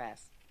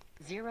 Progress.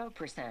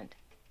 0%.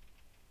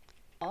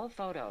 All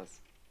photos.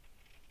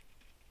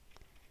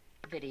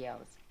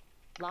 Videos.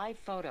 Live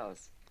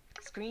photos.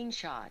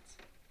 Screenshots.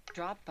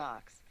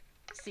 Dropbox.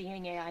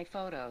 Seeing AI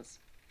photos.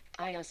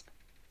 ISP.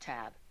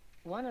 Tab.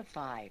 1 of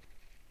 5.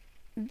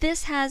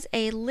 This has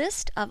a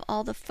list of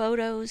all the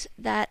photos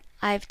that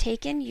I've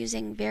taken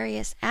using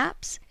various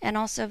apps and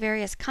also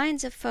various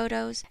kinds of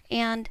photos,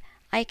 and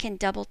I can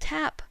double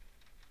tap,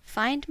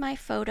 find my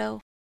photo,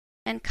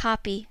 and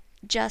copy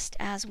just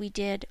as we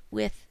did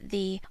with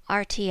the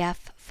RTF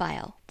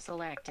file.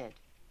 Selected.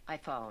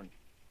 iPhone.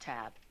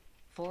 Tab.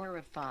 4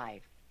 of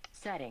 5.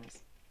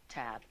 Settings.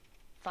 Tab.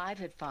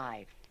 5 of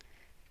 5.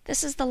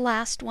 This is the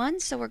last one,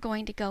 so we're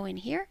going to go in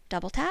here,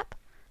 double tap.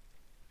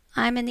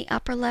 I'm in the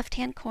upper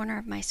left-hand corner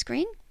of my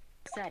screen,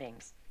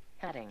 Settings.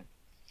 Heading.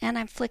 and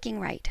I'm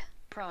flicking right.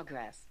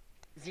 Progress.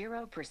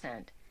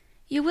 0%.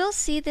 You will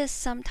see this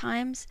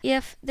sometimes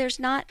if there's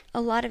not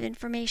a lot of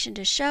information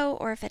to show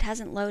or if it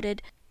hasn't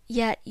loaded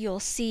yet. You'll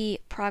see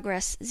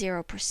progress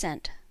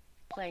 0%.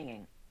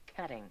 Playing.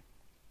 Heading.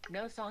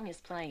 No song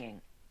is playing.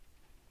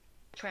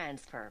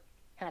 Transfer.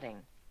 Heading.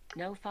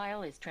 No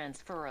file is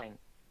transferring.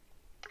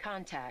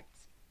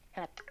 Contacts.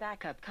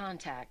 Backup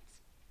contacts.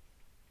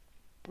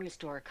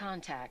 Restore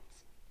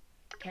contacts.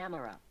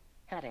 Camera.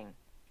 Heading.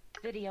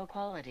 Video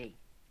quality.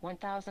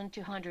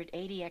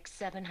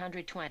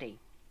 1280x720.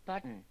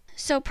 Button.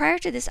 So prior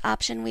to this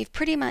option, we've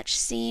pretty much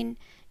seen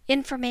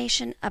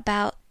information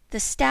about the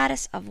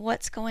status of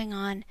what's going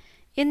on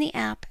in the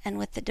app and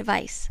with the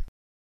device.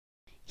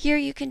 Here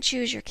you can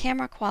choose your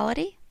camera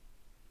quality,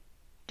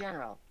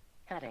 General.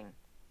 Heading.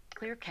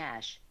 Clear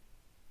cache.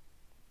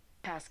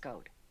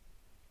 Passcode.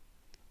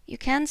 you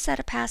can set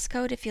a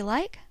passcode if you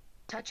like,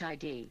 Touch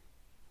ID.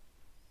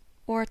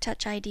 or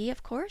Touch ID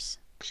of course.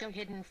 Show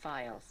hidden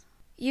files.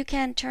 You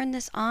can turn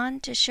this on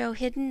to show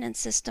hidden and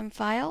system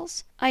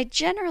files. I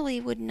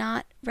generally would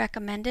not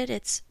recommend it.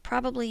 It's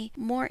probably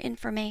more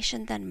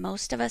information than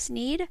most of us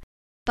need,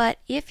 but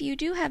if you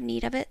do have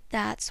need of it,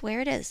 that's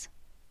where it is.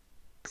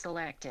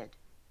 Selected.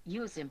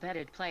 Use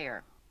embedded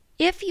player.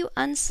 If you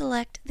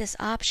unselect this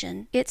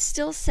option, it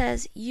still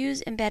says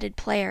use embedded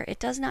player. It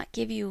does not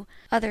give you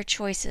other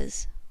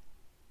choices.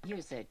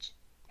 Usage.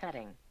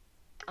 Heading.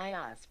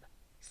 IOSP.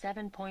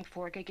 7.4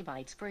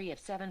 gigabytes free of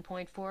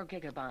 7.4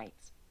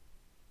 gigabytes.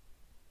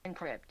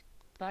 Encrypt.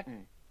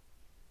 Button.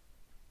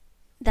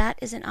 That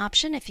is an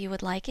option if you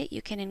would like it.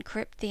 You can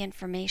encrypt the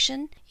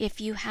information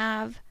if you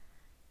have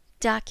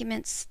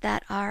documents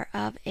that are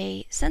of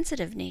a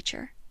sensitive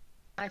nature.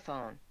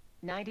 iPhone.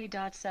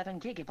 90.7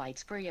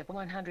 gigabytes free of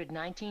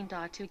 119.2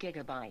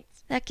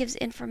 gigabytes. That gives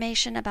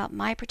information about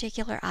my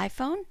particular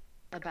iPhone.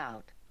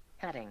 About.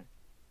 Heading.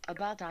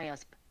 About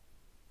IOSP.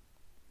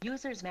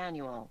 User's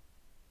Manual.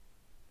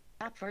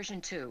 App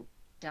version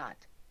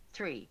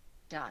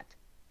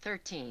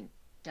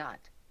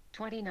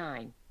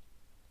 2.3.13.29.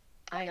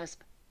 IOSP.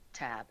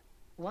 Tab.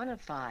 1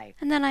 of 5.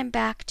 And then I'm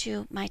back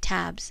to my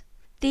tabs.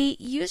 The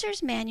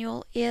user's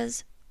manual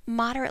is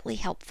moderately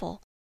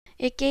helpful.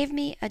 It gave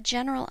me a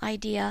general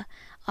idea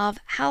of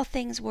how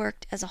things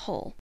worked as a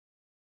whole.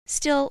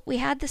 Still, we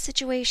had the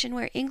situation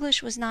where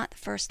English was not the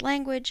first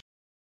language,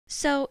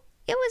 so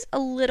it was a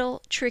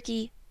little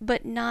tricky,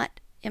 but not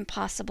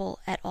impossible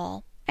at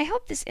all. I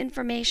hope this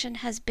information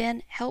has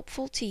been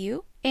helpful to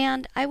you,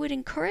 and I would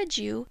encourage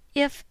you,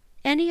 if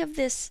any of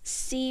this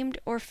seemed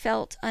or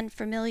felt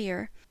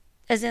unfamiliar,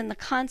 as in the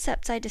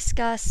concepts I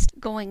discussed,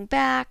 going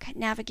back,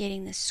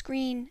 navigating the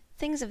screen,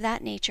 things of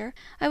that nature,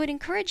 I would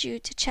encourage you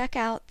to check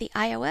out the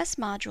iOS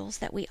modules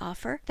that we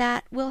offer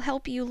that will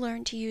help you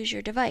learn to use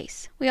your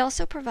device. We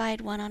also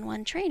provide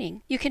one-on-one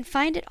training. You can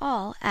find it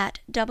all at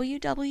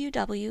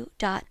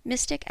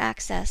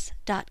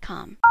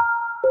www.mysticaccess.com.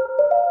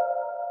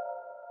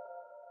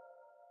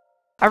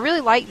 I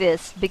really like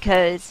this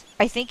because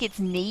I think it's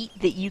neat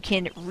that you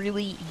can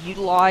really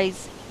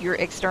utilize your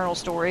external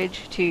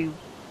storage to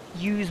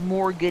use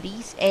more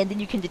goodies, and then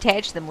you can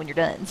detach them when you're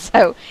done.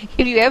 So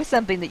if you have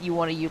something that you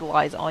want to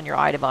utilize on your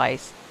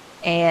iDevice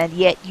and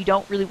yet you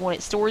don't really want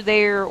it stored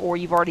there, or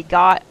you've already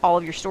got all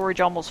of your storage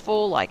almost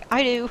full like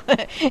I do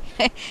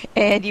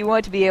and you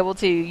want to be able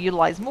to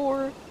utilize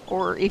more,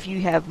 or if you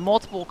have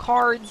multiple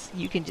cards,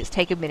 you can just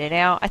take them in and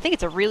out. I think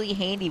it's a really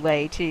handy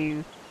way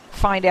to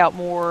find out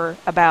more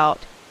about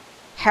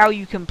how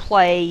you can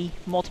play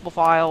multiple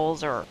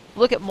files or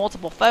look at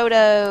multiple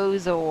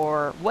photos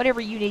or whatever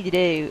you need to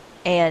do,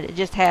 and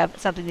just have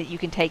something that you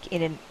can take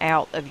in and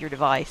out of your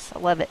device. I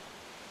love it.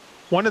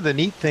 One of the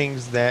neat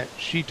things that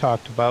she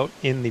talked about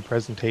in the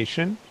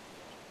presentation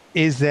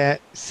is that,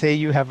 say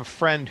you have a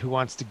friend who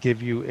wants to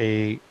give you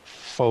a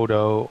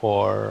photo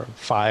or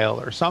file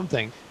or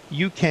something,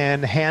 you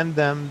can hand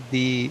them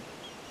the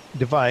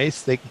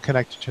device, they can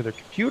connect it to their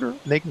computer, and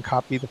they can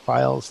copy the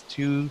files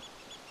to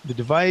the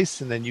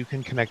device, and then you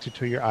can connect it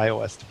to your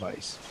iOS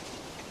device.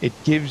 It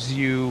gives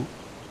you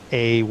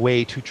a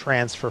way to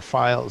transfer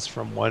files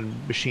from one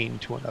machine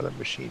to another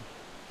machine.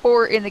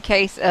 Or in the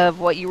case of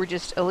what you were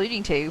just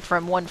alluding to,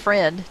 from one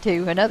friend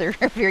to another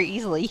very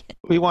easily.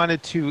 We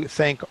wanted to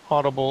thank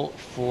Audible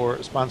for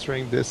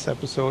sponsoring this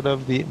episode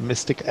of the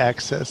Mystic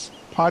Access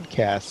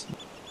podcast.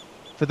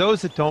 For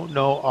those that don't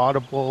know,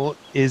 Audible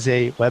is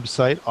a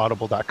website,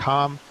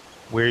 audible.com,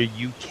 where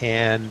you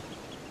can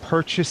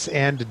purchase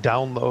and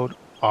download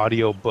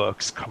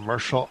audiobooks,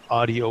 commercial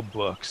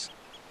audiobooks.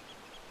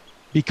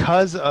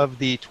 Because of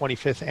the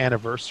 25th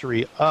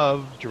anniversary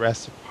of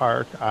Jurassic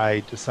Park, I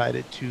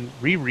decided to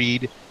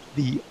reread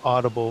the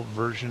Audible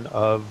version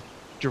of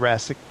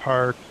Jurassic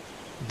Park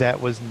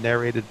that was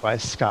narrated by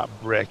Scott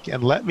Brick.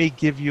 And let me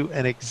give you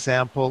an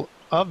example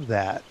of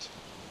that.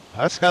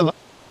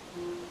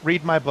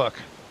 Read my book.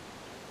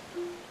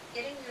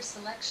 Getting your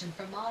selection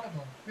from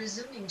Audible.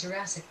 Resuming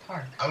Jurassic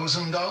Park.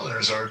 $1,000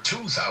 or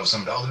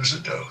 $2,000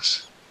 a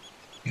dose.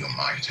 You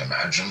might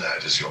imagine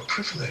that is your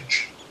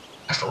privilege.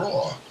 After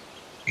all,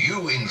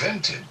 you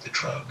invented the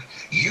drug.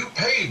 You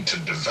paid to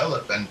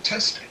develop and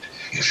test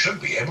it. You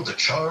should be able to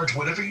charge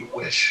whatever you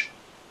wish.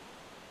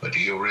 But do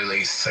you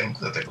really think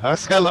that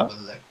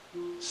the...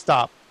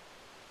 Stop.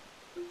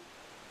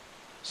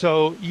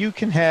 So you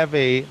can have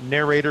a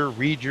narrator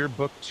read your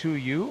book to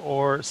you,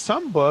 or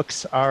some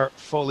books are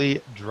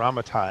fully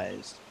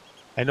dramatized.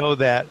 I know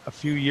that a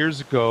few years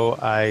ago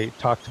I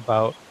talked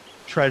about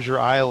Treasure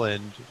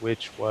Island,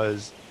 which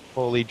was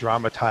fully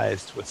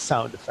dramatized with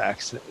sound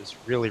effects. It was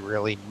really,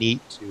 really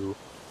neat to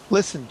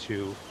listen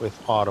to with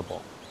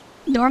Audible.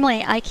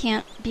 Normally, I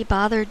can't be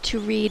bothered to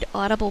read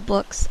Audible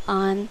books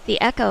on the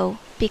Echo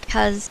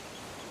because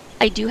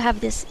I do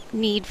have this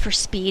need for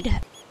speed.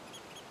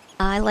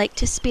 I like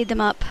to speed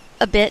them up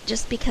a bit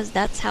just because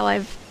that's how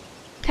I've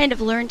kind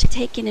of learned to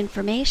take in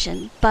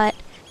information. But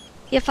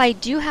if I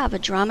do have a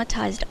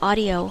dramatized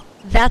audio,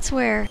 that's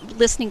where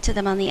listening to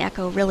them on the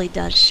Echo really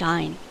does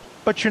shine.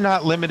 But you're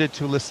not limited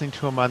to listening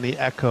to them on the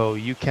Echo.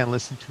 You can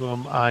listen to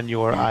them on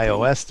your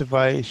iOS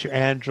device, your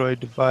Android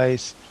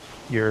device,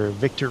 your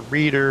Victor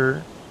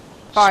Reader,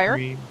 Fire,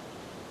 Stream,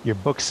 your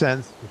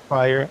BookSense, your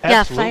Fire. Yeah,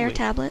 Absolutely. Fire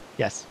tablet.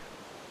 Yes.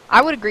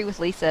 I would agree with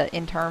Lisa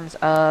in terms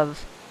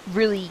of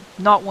really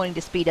not wanting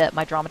to speed up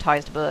my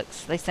dramatized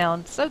books. They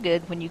sound so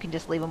good when you can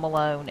just leave them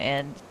alone.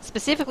 And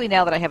specifically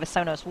now that I have a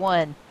Sonos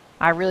One,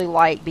 I really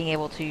like being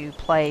able to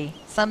play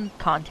some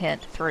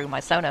content through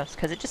my Sonos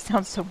because it just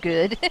sounds so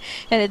good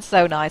and it's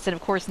so nice. And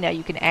of course now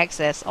you can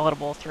access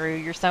Audible through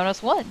your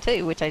Sonos One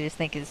too, which I just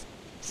think is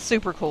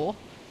super cool.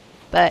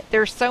 But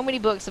there's so many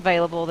books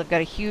available. They've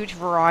got a huge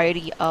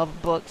variety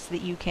of books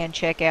that you can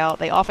check out.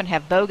 They often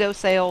have BOGO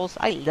sales.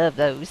 I love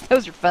those.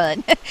 Those are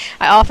fun.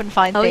 I often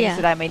find things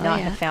that I may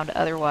not have found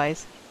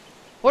otherwise.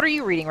 What are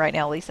you reading right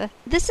now, Lisa?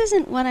 This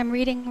isn't what I'm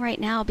reading right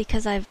now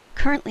because I've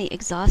currently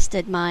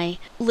exhausted my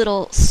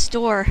little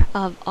store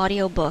of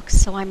audiobooks.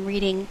 So I'm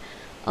reading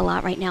a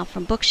lot right now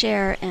from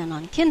Bookshare and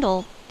on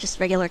Kindle, just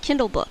regular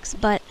Kindle books.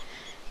 But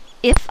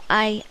if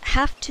I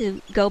have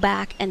to go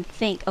back and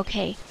think,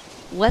 okay,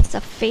 what's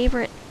a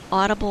favorite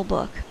Audible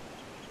book?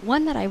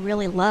 One that I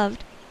really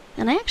loved,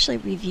 and I actually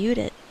reviewed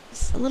it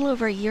a little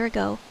over a year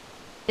ago,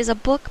 is a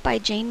book by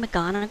Jane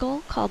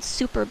McGonigal called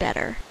Super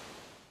Better.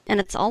 And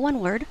it's all one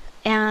word.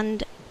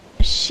 And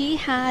she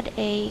had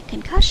a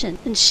concussion.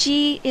 And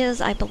she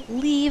is, I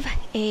believe,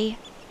 a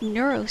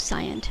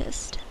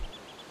neuroscientist.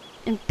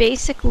 And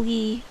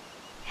basically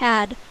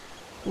had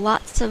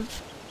lots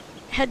of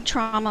head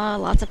trauma,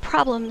 lots of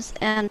problems,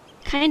 and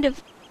kind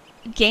of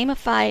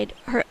gamified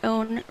her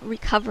own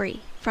recovery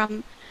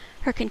from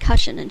her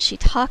concussion. And she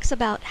talks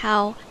about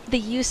how the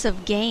use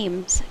of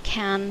games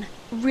can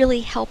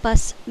really help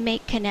us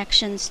make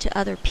connections to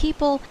other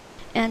people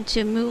and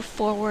to move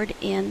forward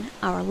in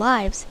our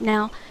lives.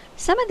 Now,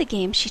 some of the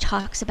games she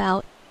talks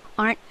about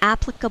aren't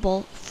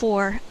applicable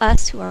for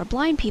us who are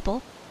blind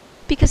people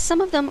because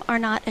some of them are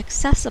not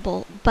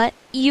accessible, but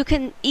you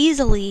can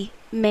easily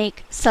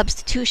make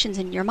substitutions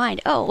in your mind.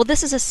 Oh, well,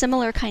 this is a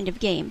similar kind of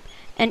game.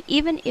 And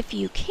even if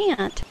you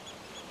can't,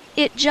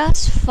 it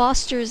just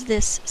fosters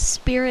this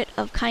spirit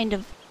of kind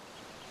of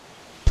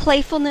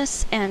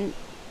playfulness and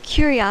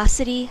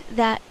curiosity,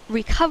 that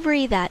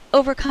recovery, that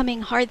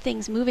overcoming hard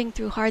things, moving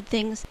through hard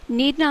things,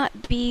 need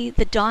not be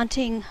the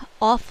daunting,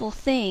 awful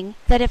thing,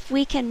 that if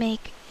we can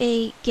make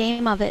a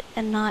game of it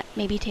and not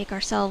maybe take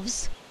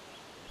ourselves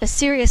as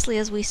seriously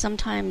as we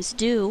sometimes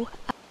do,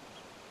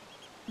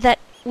 that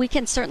we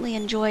can certainly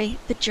enjoy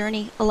the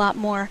journey a lot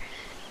more.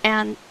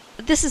 And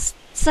this is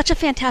such a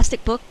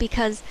fantastic book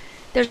because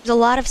there's a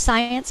lot of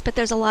science, but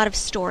there's a lot of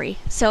story.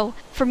 So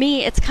for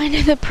me, it's kind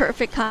of the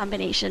perfect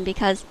combination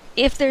because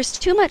if there's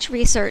too much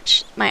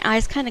research, my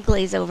eyes kind of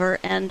glaze over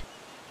and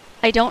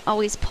I don't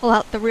always pull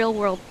out the real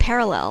world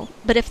parallel.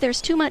 But if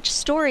there's too much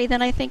story,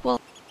 then I think,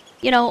 well,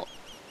 you know,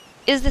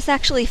 is this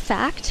actually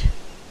fact?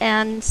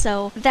 And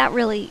so that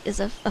really is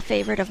a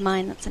favorite of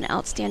mine. That's an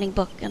outstanding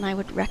book and I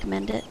would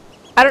recommend it.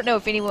 I don't know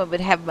if anyone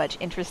would have much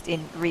interest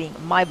in reading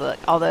my book,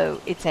 although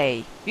it's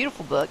a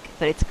beautiful book,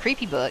 but it's a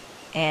creepy book,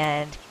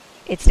 and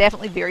it's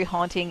definitely very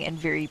haunting and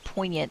very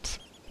poignant.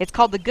 It's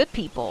called The Good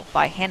People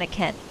by Hannah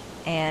Kent,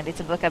 and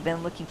it's a book I've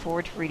been looking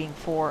forward to reading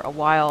for a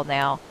while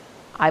now.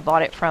 I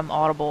bought it from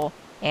Audible,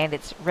 and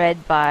it's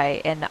read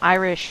by an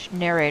Irish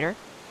narrator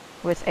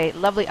with a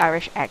lovely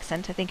Irish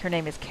accent. I think her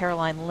name is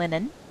Caroline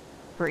Lennon.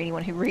 For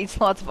anyone who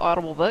reads lots of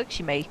Audible books,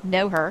 you may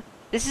know her.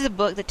 This is a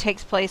book that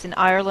takes place in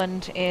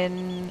Ireland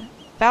in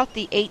about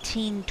the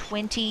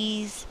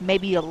 1820s,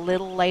 maybe a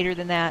little later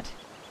than that.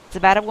 It's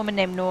about a woman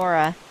named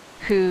Nora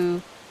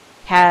who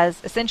has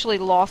essentially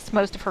lost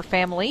most of her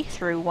family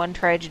through one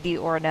tragedy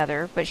or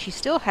another, but she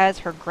still has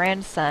her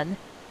grandson,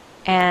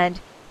 and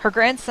her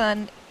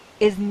grandson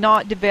is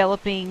not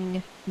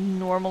developing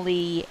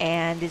normally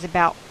and is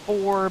about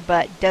 4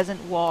 but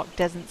doesn't walk,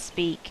 doesn't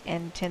speak,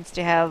 and tends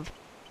to have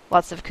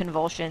lots of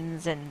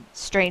convulsions and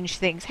strange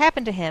things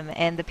happen to him,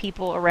 and the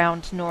people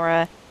around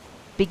Nora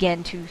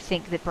begin to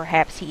think that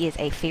perhaps he is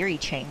a fairy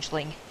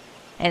changeling.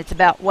 And it's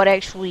about what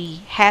actually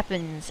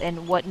happens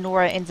and what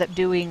Nora ends up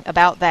doing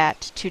about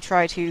that to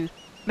try to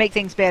make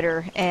things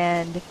better.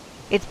 And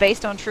it's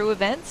based on true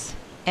events,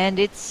 and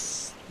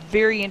it's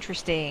very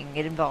interesting.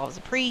 It involves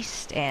a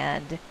priest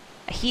and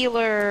a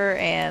healer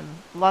and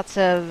lots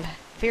of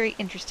very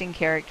interesting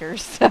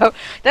characters. So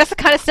that's the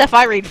kind of stuff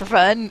I read for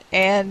fun,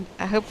 and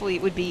hopefully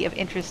it would be of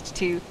interest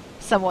to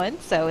someone.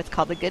 So it's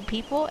called The Good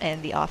People,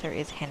 and the author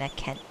is Hannah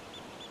Kent.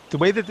 The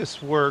way that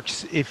this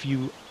works, if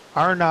you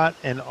are not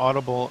an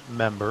Audible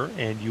member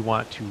and you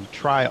want to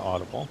try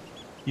Audible,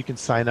 you can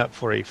sign up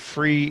for a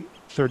free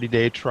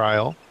 30-day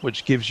trial,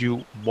 which gives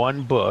you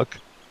one book,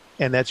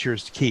 and that's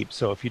yours to keep.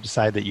 So if you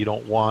decide that you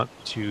don't want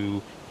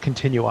to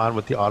continue on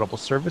with the Audible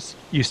service,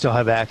 you still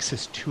have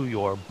access to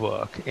your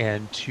book.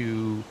 And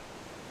to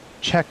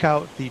check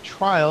out the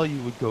trial,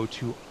 you would go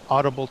to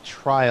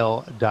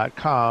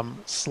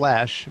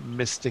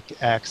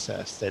audibletrial.com/mystic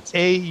access. That's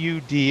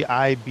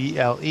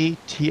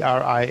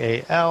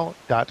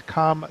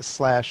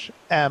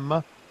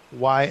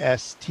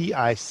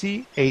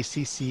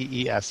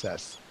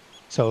audibletrial.com/MYSTICACCESS.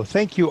 So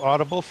thank you,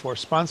 Audible, for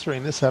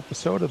sponsoring this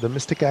episode of the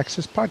Mystic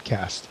Access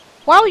podcast.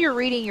 While you're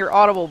reading your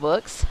Audible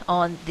books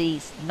on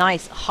these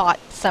nice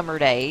hot summer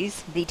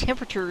days, the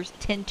temperatures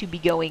tend to be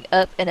going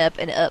up and up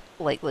and up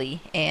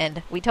lately,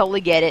 and we totally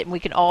get it, and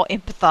we can all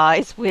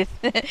empathize with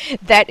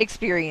that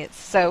experience.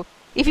 So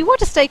if you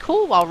want to stay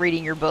cool while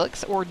reading your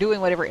books or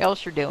doing whatever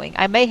else you're doing,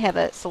 I may have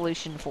a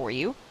solution for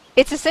you.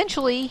 It's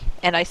essentially,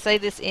 and I say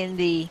this in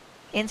the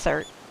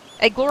insert,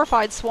 a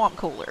glorified swamp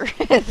cooler.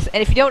 And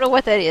if you don't know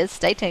what that is,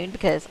 stay tuned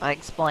because I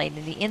explain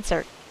in the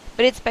insert.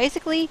 But it's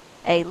basically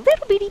a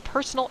little bitty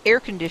personal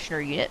air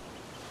conditioner unit,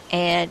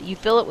 and you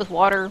fill it with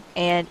water,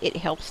 and it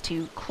helps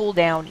to cool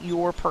down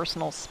your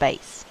personal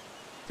space.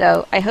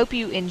 So I hope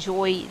you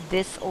enjoy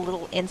this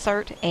little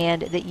insert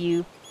and that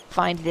you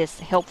find this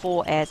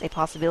helpful as a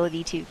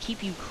possibility to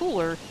keep you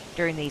cooler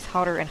during these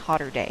hotter and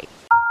hotter days.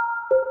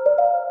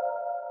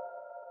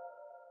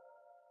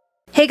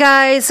 Hey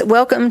guys,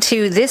 welcome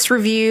to this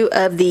review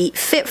of the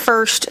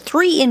FitFirst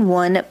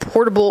 3-in-1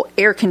 portable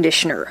air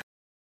conditioner.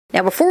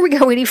 Now before we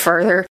go any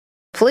further,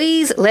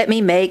 please let me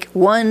make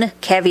one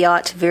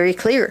caveat very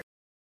clear.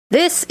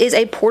 This is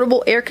a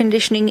portable air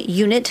conditioning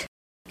unit,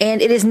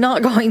 and it is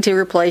not going to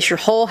replace your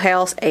whole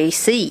house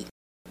AC.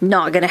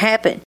 Not going to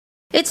happen.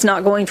 It's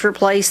not going to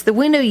replace the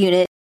window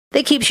unit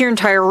that keeps your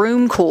entire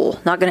room cool.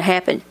 Not going to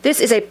happen. This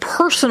is a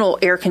personal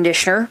air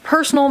conditioner.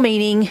 Personal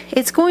meaning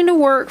it's going to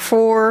work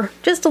for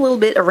just a little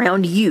bit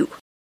around you.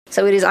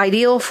 So it is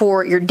ideal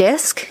for your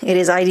desk. It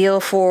is ideal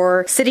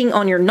for sitting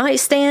on your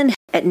nightstand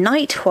at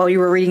night while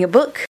you are reading a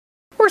book,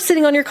 or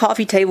sitting on your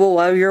coffee table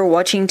while you're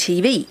watching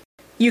TV.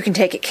 You can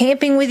take it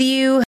camping with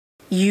you.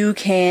 You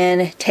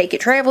can take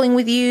it traveling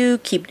with you,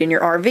 keep it in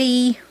your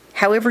RV,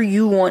 however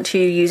you want to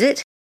use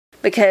it,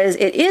 because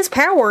it is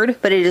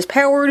powered, but it is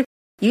powered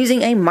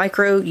using a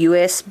micro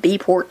USB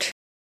port.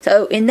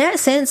 So in that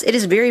sense, it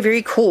is very,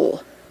 very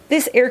cool.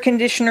 This air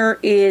conditioner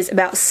is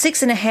about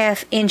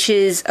 6.5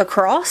 inches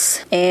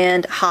across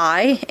and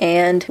high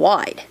and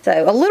wide.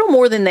 So a little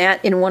more than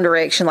that in one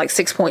direction, like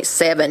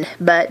 6.7,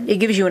 but it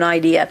gives you an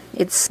idea.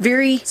 It's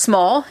very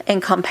small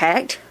and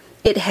compact.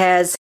 It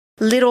has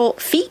little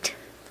feet,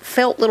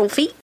 felt little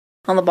feet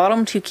on the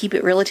bottom to keep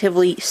it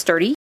relatively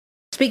sturdy.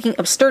 Speaking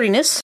of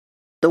sturdiness,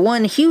 the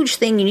one huge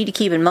thing you need to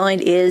keep in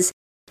mind is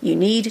you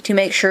need to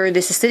make sure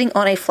this is sitting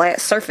on a flat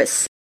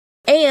surface.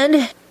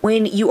 And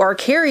when you are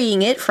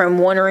carrying it from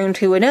one room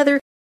to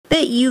another,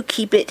 that you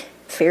keep it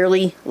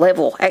fairly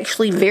level,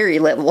 actually very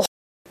level.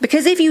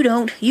 Because if you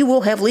don't, you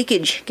will have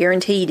leakage,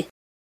 guaranteed.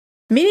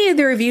 Many of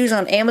the reviews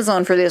on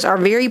Amazon for this are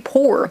very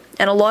poor,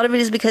 and a lot of it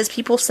is because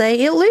people say,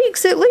 it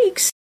leaks.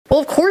 Well,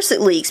 of course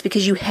it leaks,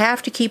 because you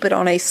have to keep it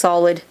on a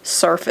solid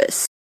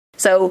surface.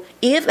 So,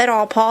 if at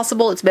all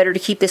possible, it's better to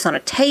keep this on a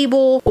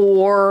table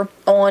or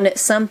on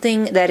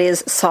something that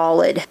is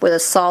solid, with a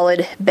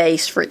solid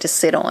base for it to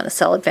sit on, a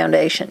solid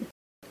foundation.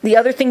 The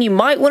other thing you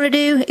might want to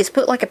do is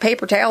put like a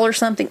paper towel or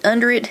something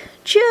under it,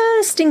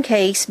 just in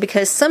case,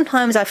 because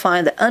sometimes I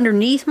find that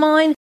underneath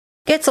mine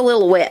gets a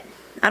little wet.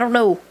 I don't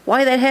know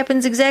why that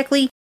happens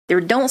exactly.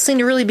 There don't seem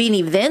to really be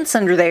any vents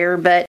under there,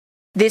 but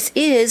this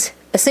is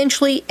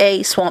essentially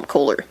a swamp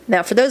cooler.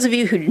 Now, for those of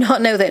you who do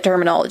not know that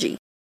terminology,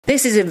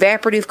 this is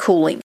evaporative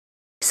cooling.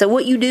 So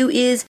what you do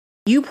is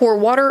you pour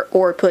water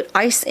or put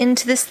ice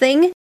into this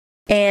thing,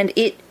 and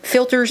it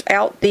filters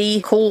out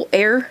the cool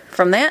air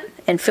from that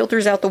and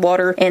filters out the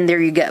water, and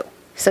there you go.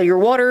 So your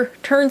water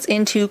turns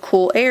into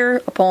cool air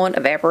upon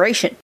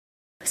evaporation.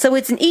 So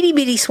it's an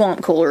itty-bitty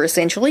swamp cooler,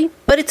 essentially,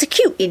 but it's a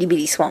cute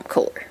itty-bitty swamp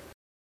cooler.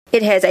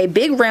 It has a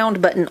big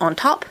round button on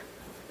top.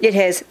 It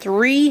has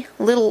 3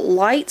 little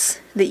lights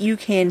that you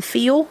can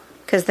feel,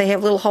 because they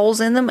have little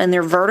holes in them, and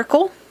they're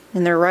vertical,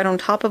 and they're right on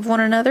top of one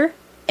another.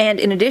 And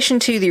in addition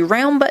to the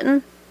round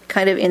button,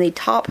 kind of in the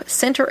top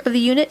center of the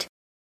unit,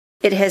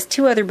 it has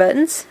 2 other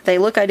buttons. They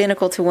look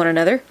identical to one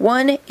another.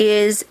 One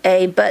is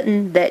a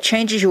button that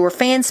changes your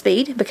fan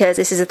speed, because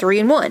this is a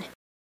 3-in-1.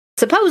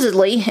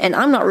 Supposedly, and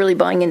I'm not really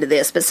buying into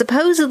this, but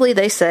supposedly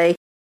they say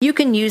you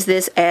can use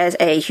this as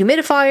a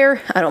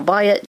humidifier. I don't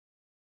buy it,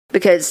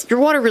 because your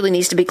water really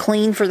needs to be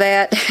clean for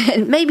that.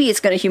 And maybe it's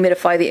going to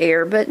humidify the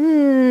air, but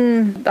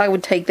I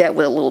would take that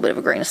with a little bit of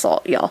a grain of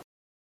salt, y'all.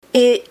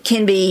 It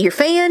can be your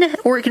fan,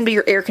 or it can be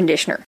your air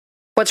conditioner.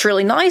 What's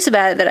really nice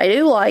about it that I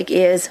do like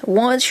is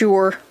once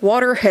your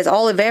water has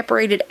all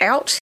evaporated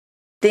out,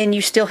 then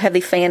you still have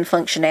the fan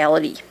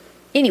functionality.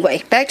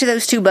 Anyway, back to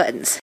those 2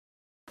 buttons.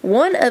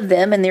 One of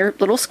them, and they're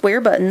little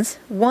square buttons,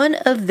 one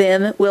of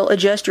them will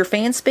adjust your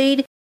fan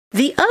speed.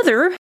 The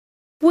other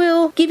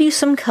will give you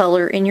some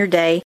color in your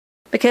day,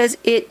 because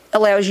it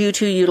allows you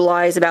to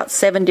utilize about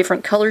 7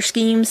 different color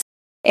schemes.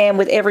 And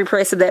with every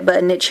press of that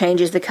button, it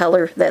changes the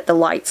color that the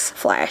lights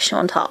flash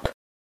on top.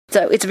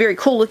 So it's very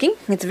cool looking.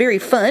 It's very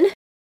fun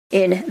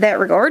in that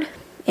regard.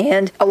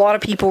 And a lot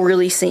of people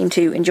really seem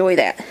to enjoy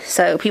that.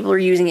 So people are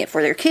using it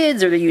for their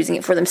kids, or they're using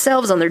it for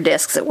themselves on their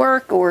desks at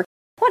work, or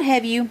what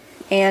have you,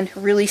 and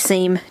really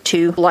seem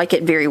to like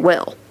it very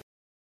well.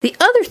 The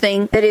other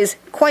thing that is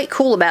quite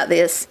cool about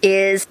this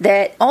is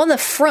that on the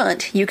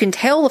front, you can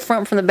tell the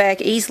front from the back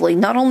easily,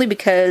 not only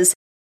because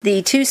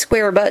the 2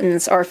 square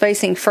buttons are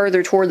facing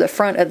further toward the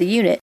front of the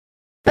unit,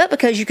 but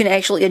because you can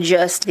actually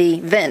adjust the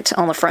vent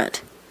on the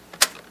front.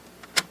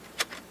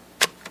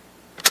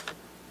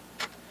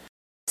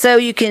 So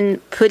you can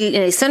put it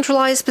in a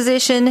centralized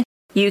position,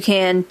 you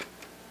can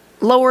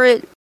lower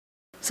it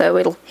so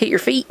it'll hit your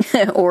feet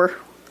or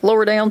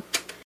lower down,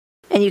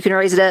 and you can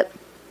raise it up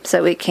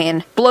so it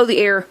can blow the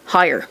air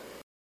higher.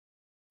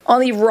 On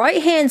the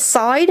right-hand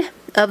side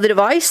of the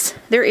device,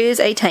 there is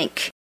a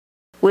tank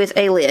with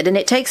a lid, and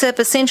it takes up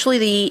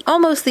essentially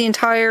almost the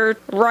entire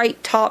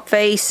right top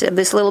face of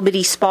this little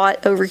bitty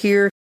spot over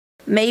here.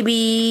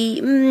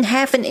 Maybe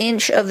half an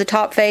inch of the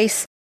top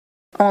face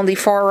on the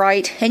far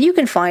right, and you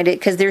can find it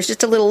because there's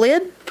just a little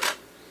lid,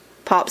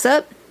 pops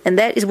up, and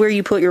that is where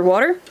you put your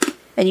water,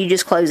 and you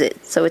just close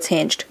it so it's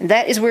hinged.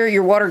 That is where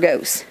your water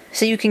goes.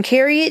 So you can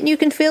carry it and you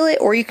can fill it,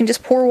 or you can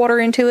just pour water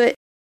into it,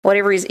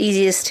 whatever is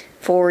easiest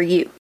for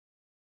you.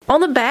 On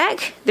the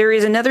back, there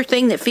is another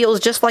thing that feels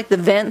just like the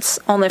vents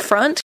on the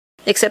front,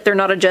 except they're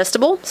not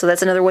adjustable, so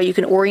that's another way you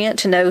can orient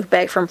to know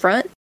back from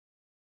front.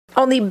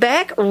 On the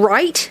back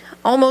right,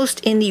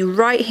 almost in the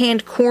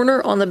right-hand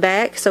corner on the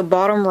back, so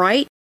bottom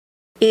right,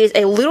 is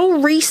a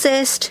little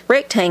recessed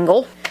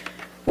rectangle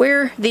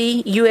where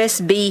the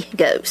USB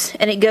goes,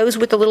 and it goes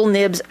with the little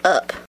nibs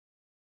up.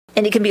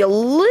 And it can be a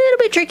little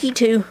bit tricky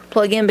to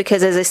plug in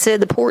because, as I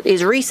said, the port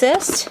is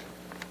recessed.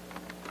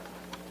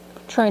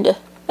 Trying to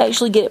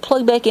actually get it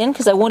plugged back in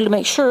because I wanted to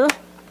make sure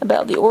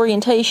about the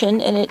orientation,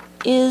 and it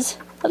is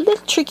a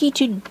little tricky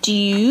to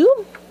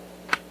do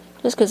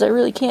just because I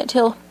really can't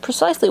tell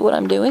precisely what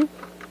I'm doing.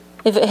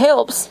 If it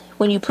helps,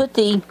 when you put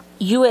the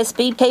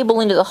USB cable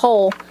into the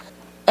hole,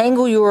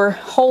 angle your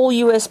whole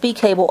USB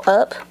cable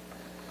up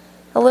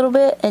a little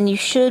bit, and you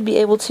should be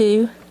able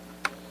to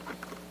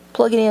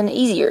plug it in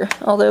easier,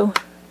 although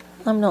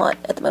I'm not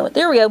at the moment.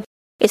 There we go.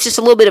 It's just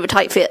a little bit of a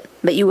tight fit,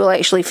 but you will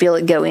actually feel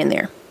it go in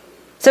there.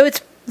 So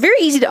it's very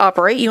easy to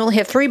operate. You only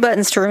have 3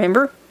 buttons to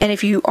remember, and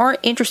if you aren't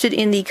interested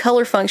in the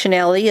color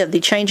functionality of the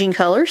changing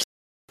colors,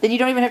 then you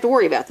don't even have to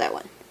worry about that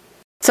one.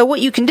 So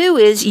what you can do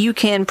is you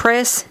can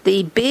press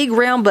the big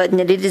round button,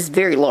 and it is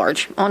very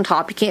large on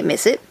top. You can't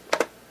miss it.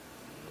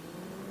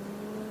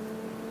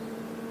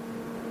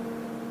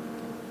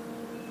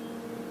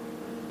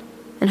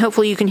 And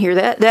hopefully you can hear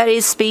that. That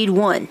is speed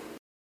 1.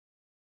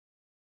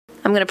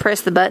 I'm going to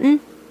press the button.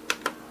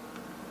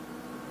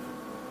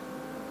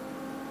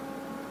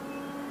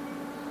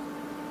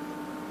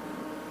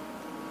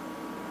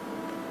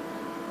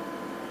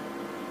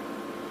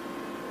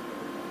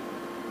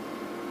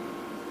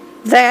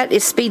 That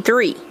is speed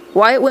 3.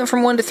 Why it went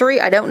from 1 to 3,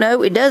 I don't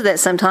know. It does that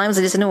sometimes,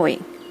 and it's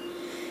annoying.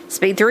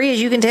 Speed 3,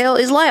 as you can tell,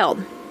 is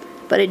loud,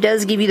 but it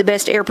does give you the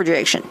best air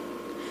projection.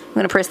 I'm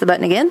going to press the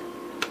button again.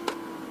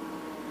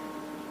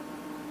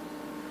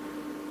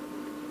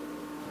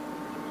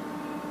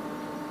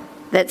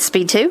 That's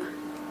speed 2.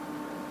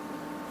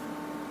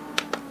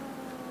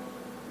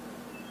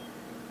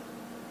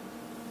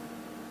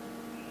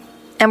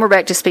 And we're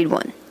back to speed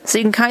 1. So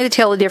you can kind of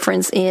tell the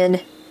difference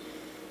in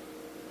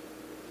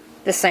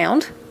the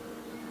sound.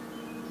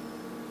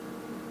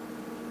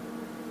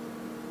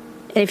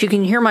 And if you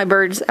can hear my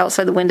birds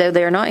outside the window,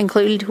 they are not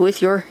included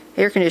with your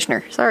air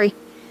conditioner. Sorry.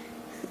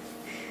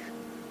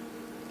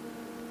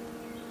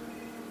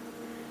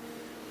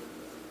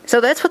 So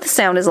that's what the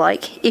sound is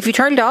like. If you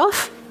turn it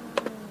off,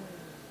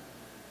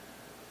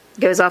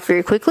 it goes off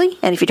very quickly.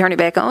 And if you turn it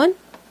back on,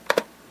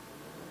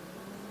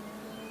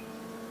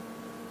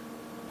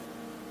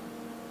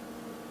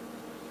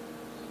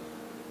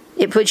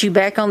 it puts you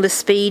back on the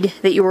speed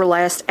that you were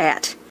last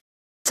at.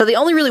 So the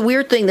only really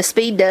weird thing the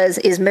speed does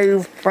is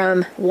move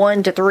from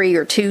 1 to 3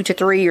 or 2 to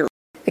 3, or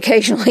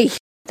occasionally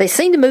they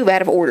seem to move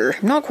out of order.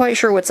 I'm not quite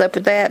sure what's up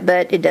with that,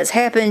 but it does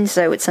happen,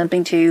 so it's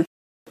something to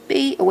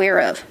be aware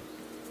of.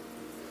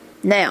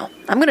 Now,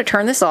 I'm going to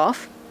turn this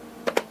off,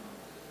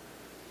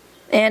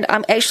 and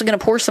I'm actually going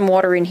to pour some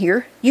water in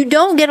here. You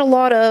don't get a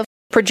lot of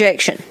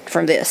projection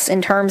from this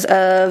in terms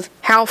of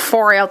how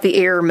far out the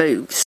air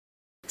moves.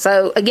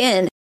 So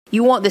again,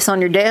 you want this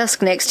on your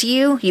desk next to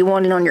you. You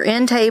want it on your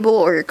end table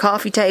or your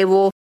coffee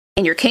table,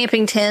 in your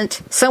camping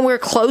tent, somewhere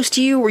close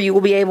to you where you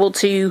will be able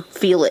to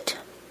feel it.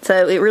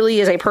 So it really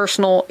is a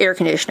personal air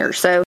conditioner.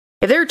 So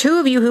if there are 2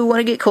 of you who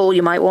want to get cool,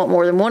 you might want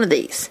more than one of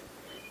these.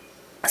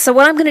 So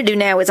what I'm going to do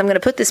now is I'm going to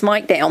put this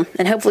mic down,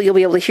 and hopefully you'll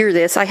be able to hear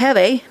this. I have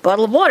a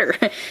bottle of water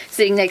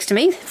sitting next to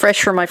me,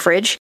 fresh from my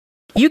fridge.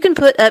 You can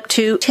put up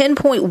to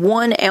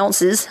 10.1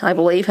 ounces, I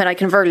believe, and I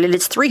converted it.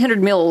 It's 300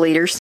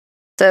 milliliters.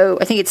 So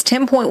I think it's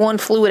 10.1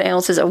 fluid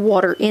ounces of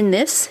water in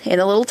this, in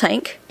a little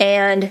tank,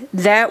 and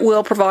that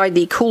will provide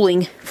the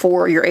cooling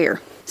for your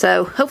air.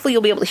 So hopefully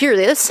you'll be able to hear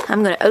this.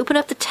 I'm going to open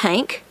up the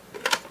tank,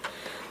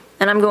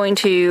 and I'm going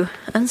to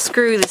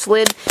unscrew this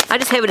lid. I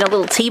just have it in a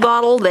little tea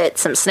bottle that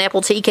some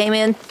Snapple tea came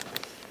in.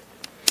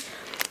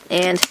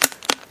 And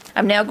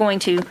I'm now going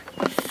to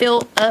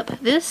fill up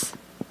this.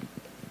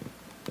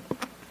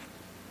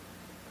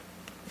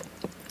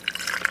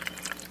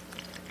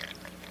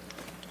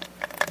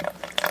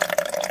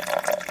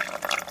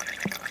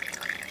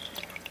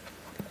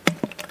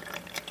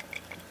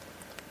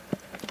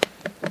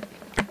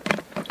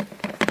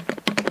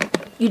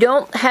 You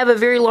don't have a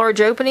very large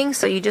opening,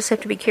 so you just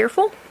have to be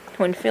careful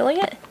when filling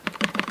it.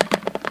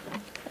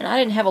 And I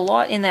didn't have a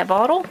lot in that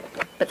bottle,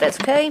 but that's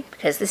okay,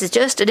 because this is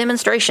just a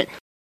demonstration.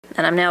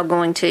 And I'm now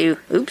going to,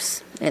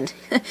 oops, and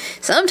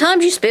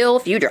sometimes you spill a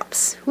few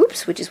drops.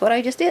 Whoops, which is what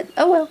I just did.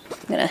 Oh well.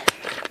 I'm going to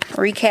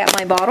recap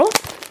my bottle,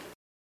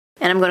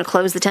 and I'm going to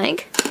close the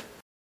tank.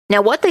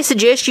 Now what they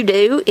suggest you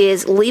do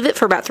is leave it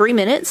for about 3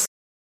 minutes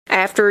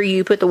after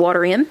you put the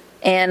water in.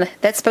 And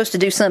that's supposed to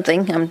do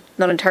something. I'm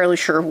not entirely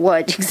sure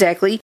what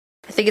exactly.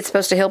 I think it's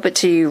supposed to help it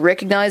to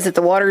recognize that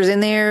the water is in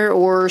there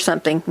or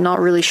something. Not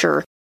really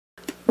sure.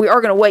 We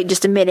are going to wait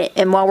just a minute.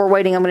 And while we're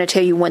waiting, I'm going to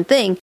tell you one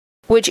thing,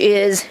 which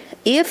is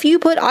if you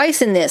put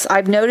ice in this,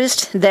 I've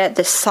noticed that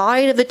the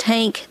side of the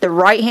tank, the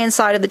right-hand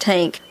side of the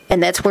tank,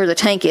 and that's where the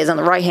tank is on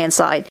the right-hand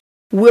side,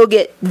 will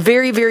get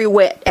very, very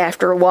wet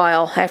after a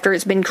while, after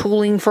it's been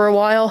cooling for a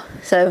while.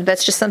 So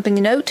that's just something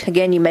to note.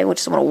 Again, you may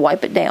just want to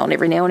wipe it down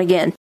every now and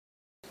again.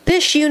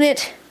 This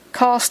unit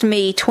cost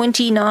me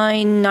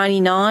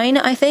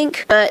 $29.99, I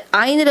think, but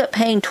I ended up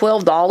paying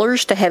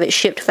 $12 to have it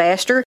shipped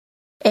faster.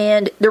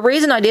 And the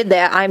reason I did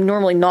that, I'm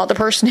normally not the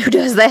person who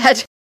does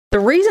that. The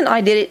reason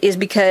I did it is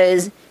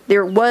because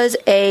there was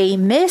a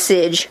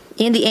message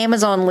in the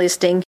Amazon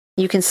listing.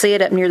 You can see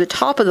it up near the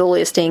top of the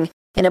listing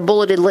in a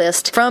bulleted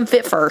list from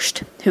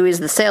FitFirst, who is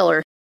the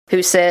seller,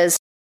 who says,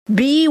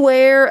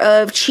 beware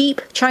of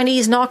cheap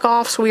Chinese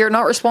knockoffs. We are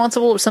not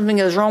responsible if something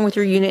goes wrong with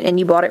your unit and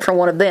you bought it from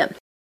one of them.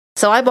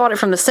 So I bought it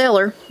from the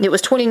seller. It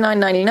was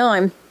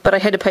 $29.99, but I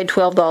had to pay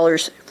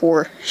 $12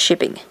 for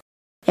shipping.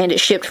 And it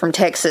shipped from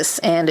Texas,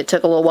 and it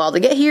took a little while to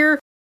get here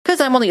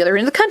because I'm on the other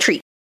end of the country.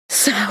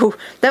 So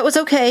that was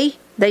okay.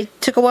 They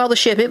took a while to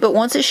ship it, but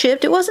once it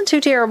shipped, it wasn't too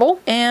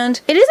terrible.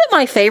 And it isn't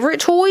my favorite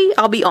toy,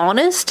 I'll be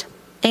honest.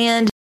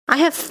 And I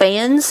have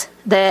fans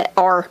that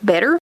are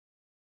better.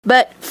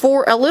 But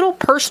for a little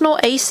personal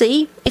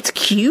AC, it's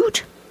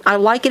cute. I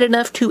like it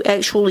enough to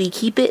actually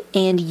keep it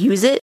and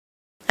use it.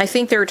 I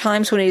think there are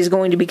times when it is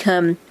going to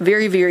become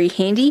very, very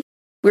handy.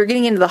 We're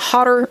getting into the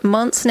hotter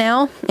months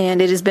now,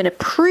 and it has been a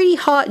pretty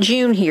hot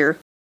June here.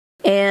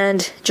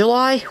 And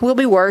July will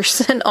be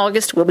worse, and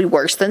August will be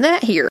worse than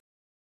that here.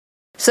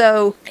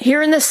 So,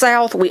 here in the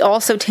South, we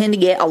also tend to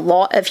get a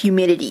lot of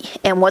humidity.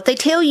 And what they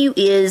tell you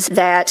is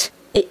that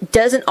it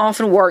doesn't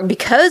often work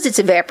because it's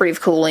evaporative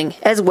cooling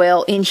as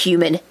well in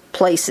humid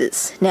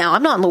places. Now,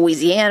 I'm not in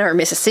Louisiana or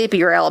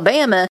Mississippi or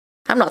Alabama.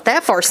 I'm not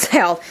that far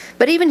south,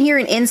 but even here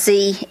in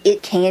NC,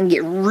 it can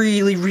get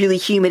really, really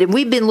humid, and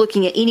we've been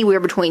looking at anywhere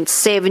between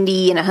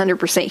 70 and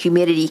 100%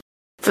 humidity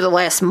for the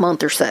last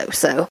month or so,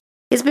 so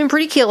it's been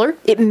pretty killer.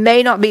 It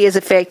may not be as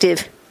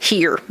effective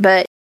here,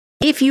 but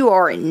If you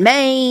are in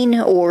Maine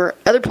or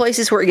other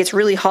places where it gets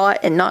really hot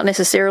and not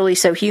necessarily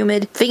so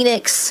humid,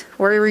 Phoenix,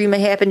 wherever you may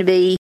happen to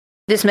be,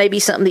 this may be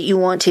something that you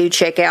want to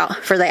check out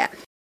for that.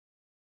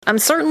 I'm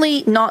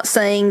certainly not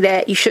saying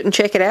that you shouldn't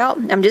check it out.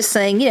 I'm just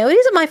saying, it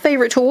isn't my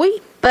favorite toy,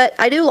 but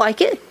I do like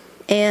it.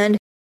 And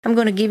I'm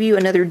going to give you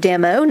another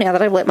demo now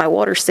that I've let my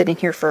water sit in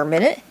here for a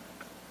minute.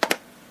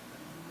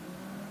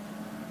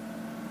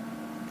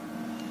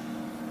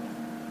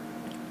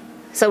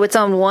 So it's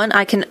on 1.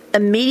 I can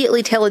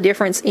immediately tell a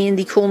difference in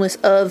the coolness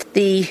of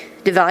the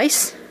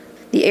device.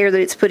 The air that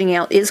it's putting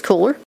out is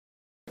cooler.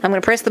 I'm going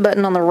to press the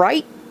button on the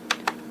right.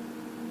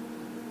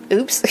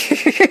 Oops.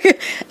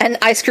 And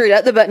I screwed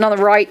up. The button on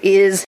the right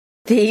is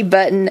the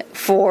button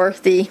for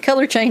the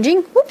color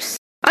changing. Whoops.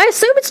 I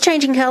assume it's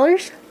changing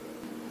colors.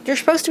 They're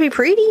supposed to be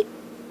pretty.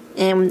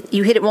 And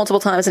you hit it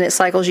multiple times and it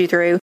cycles you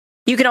through.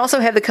 You can also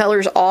have the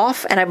colors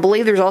off, and I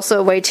believe there's also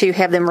a way to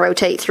have them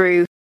rotate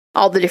through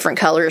all the different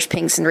colors,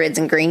 pinks and reds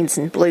and greens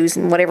and blues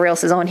and whatever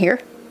else is on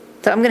here.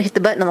 So I'm going to hit the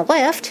button on the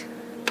left.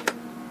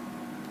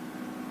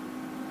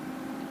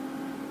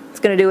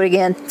 It's going to do it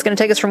again. It's going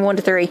to take us from 1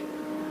 to 3.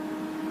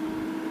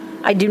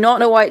 I do not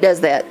know why it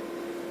does that.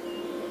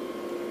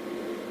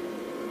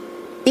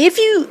 If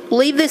you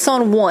leave this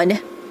on 1,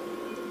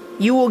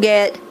 you will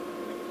get,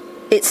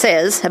 it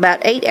says, about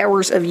 8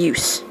 hours of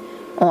use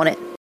on it.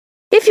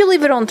 If you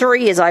leave it on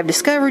 3, as I've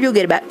discovered, you'll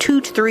get about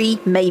 2 to 3,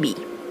 maybe.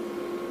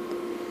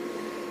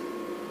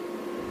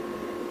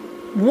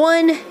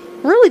 1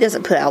 really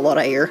doesn't put out a lot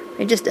of air.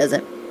 It just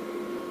doesn't.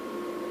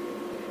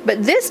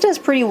 But this does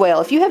pretty well.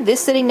 If you have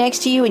this sitting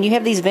next to you and you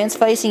have these vents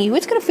facing you,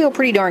 it's going to feel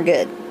pretty darn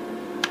good.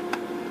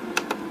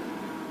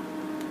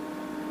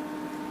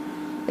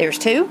 There's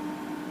 2.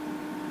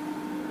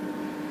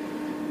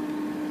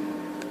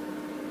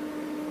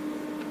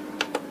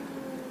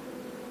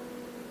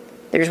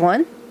 There's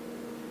 1.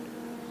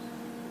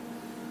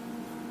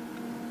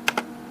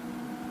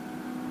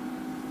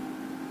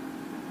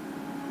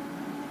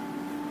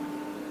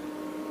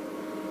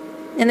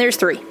 And there's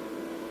 3.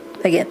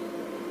 Again.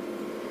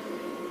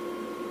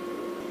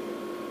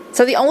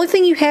 So the only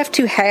thing you have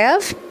to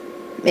have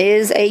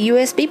is a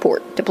USB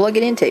port to plug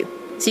it into.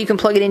 So you can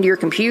plug it into your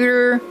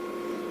computer.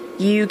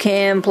 You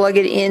can plug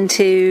it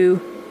into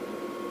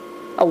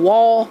a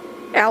wall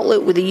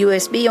outlet with a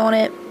USB on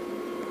it.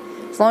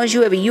 As long as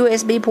you have a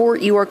USB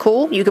port, you are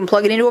cool. You can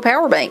plug it into a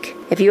power bank.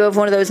 If you have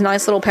one of those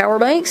nice little power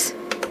banks,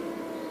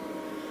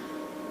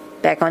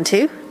 back on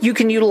 2, you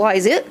can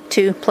utilize it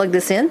to plug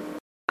this in.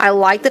 I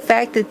like the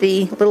fact that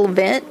the little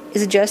vent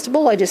is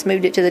adjustable. I just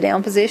moved it to the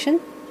down position.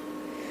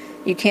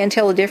 You can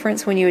tell a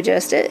difference when you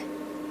adjust it.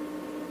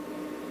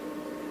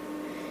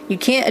 You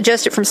can't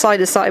adjust it from side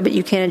to side, but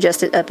you can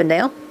adjust it up and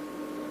down.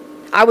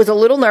 I was a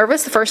little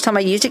nervous the first time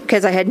I used it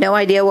because I had no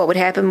idea what would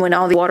happen when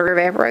all the water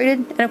evaporated.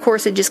 And of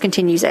course, it just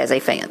continues as a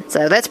fan.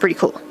 So that's pretty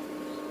cool.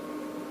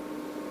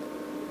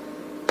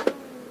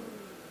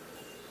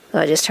 So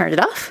I just turned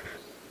it off.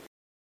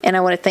 And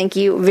I want to thank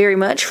you very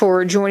much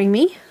for joining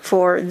me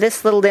for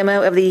this little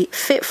demo of the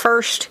Fit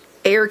First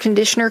air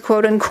conditioner,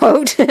 quote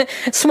unquote,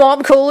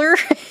 swamp cooler.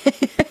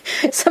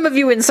 Some of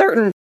you in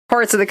certain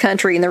parts of the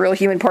country, in the real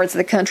humid parts of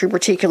the country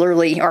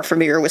particularly, are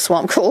familiar with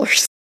swamp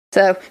coolers.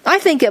 So I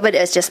think of it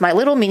as just my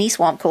little mini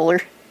swamp cooler.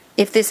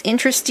 If this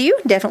interests you,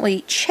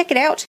 definitely check it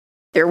out.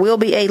 There will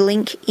be a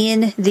link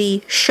in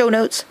the show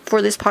notes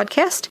for this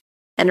podcast.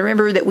 And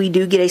remember that we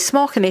do get a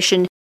small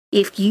commission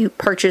if you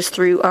purchase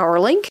through our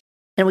link.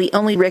 And we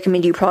only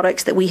recommend you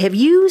products that we have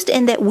used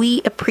and that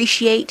we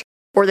appreciate,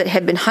 or that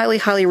have been highly,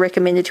 highly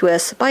recommended to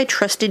us by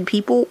trusted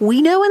people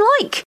we know and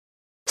like.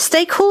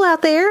 Stay cool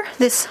out there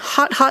this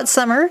hot, hot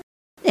summer,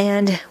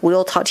 and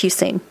we'll talk to you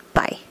soon.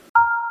 Bye.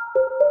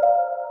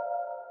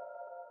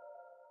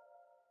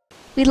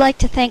 We'd like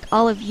to thank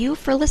all of you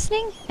for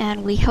listening,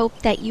 and we hope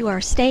that you are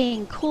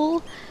staying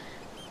cool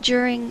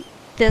during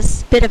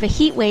this bit of a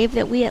heat wave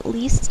that we, at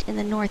least in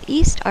the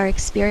Northeast, are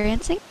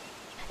experiencing.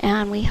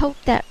 And we hope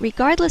that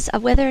regardless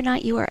of whether or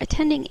not you are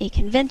attending a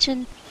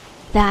convention,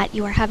 that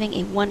you are having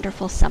a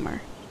wonderful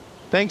summer.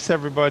 Thanks,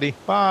 everybody.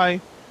 Bye.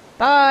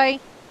 Bye.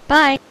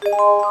 Bye.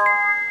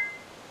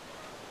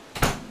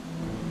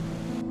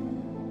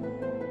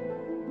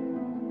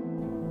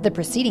 The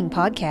preceding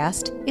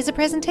podcast is a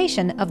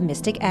presentation of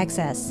Mystic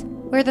Access,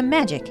 where the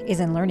magic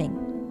is in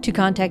learning. To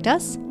contact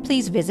us,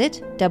 please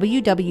visit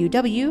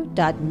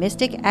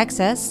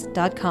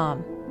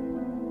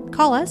www.mysticaccess.com.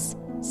 Call us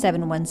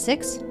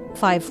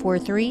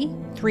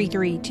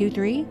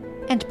 716-543-3323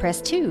 and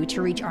press 2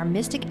 to reach our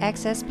Mystic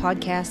Access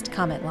podcast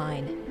comment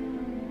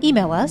line.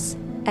 Email us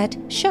at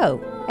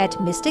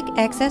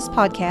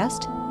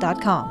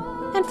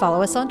show@mysticaccesspodcast.com and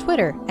follow us on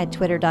Twitter at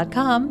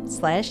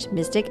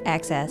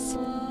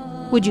twitter.com/mysticaccess.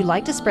 Would you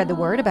like to spread the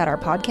word about our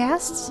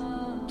podcasts?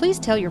 Please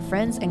tell your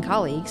friends and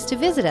colleagues to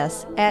visit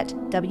us at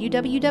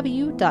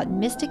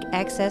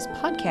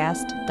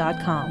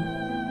www.mysticaccesspodcast.com.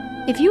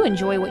 If you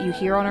enjoy what you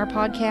hear on our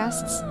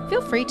podcasts,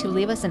 feel free to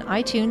leave us an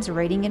iTunes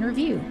rating and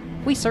review.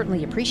 We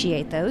certainly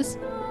appreciate those.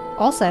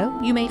 Also,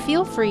 you may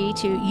feel free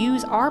to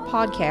use our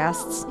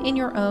podcasts in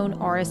your own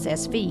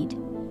RSS feed.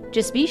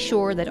 Just be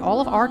sure that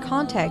all of our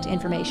contact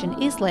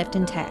information is left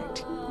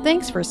intact.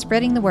 Thanks for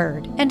spreading the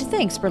word, and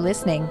thanks for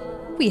listening.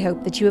 We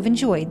hope that you have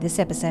enjoyed this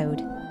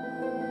episode.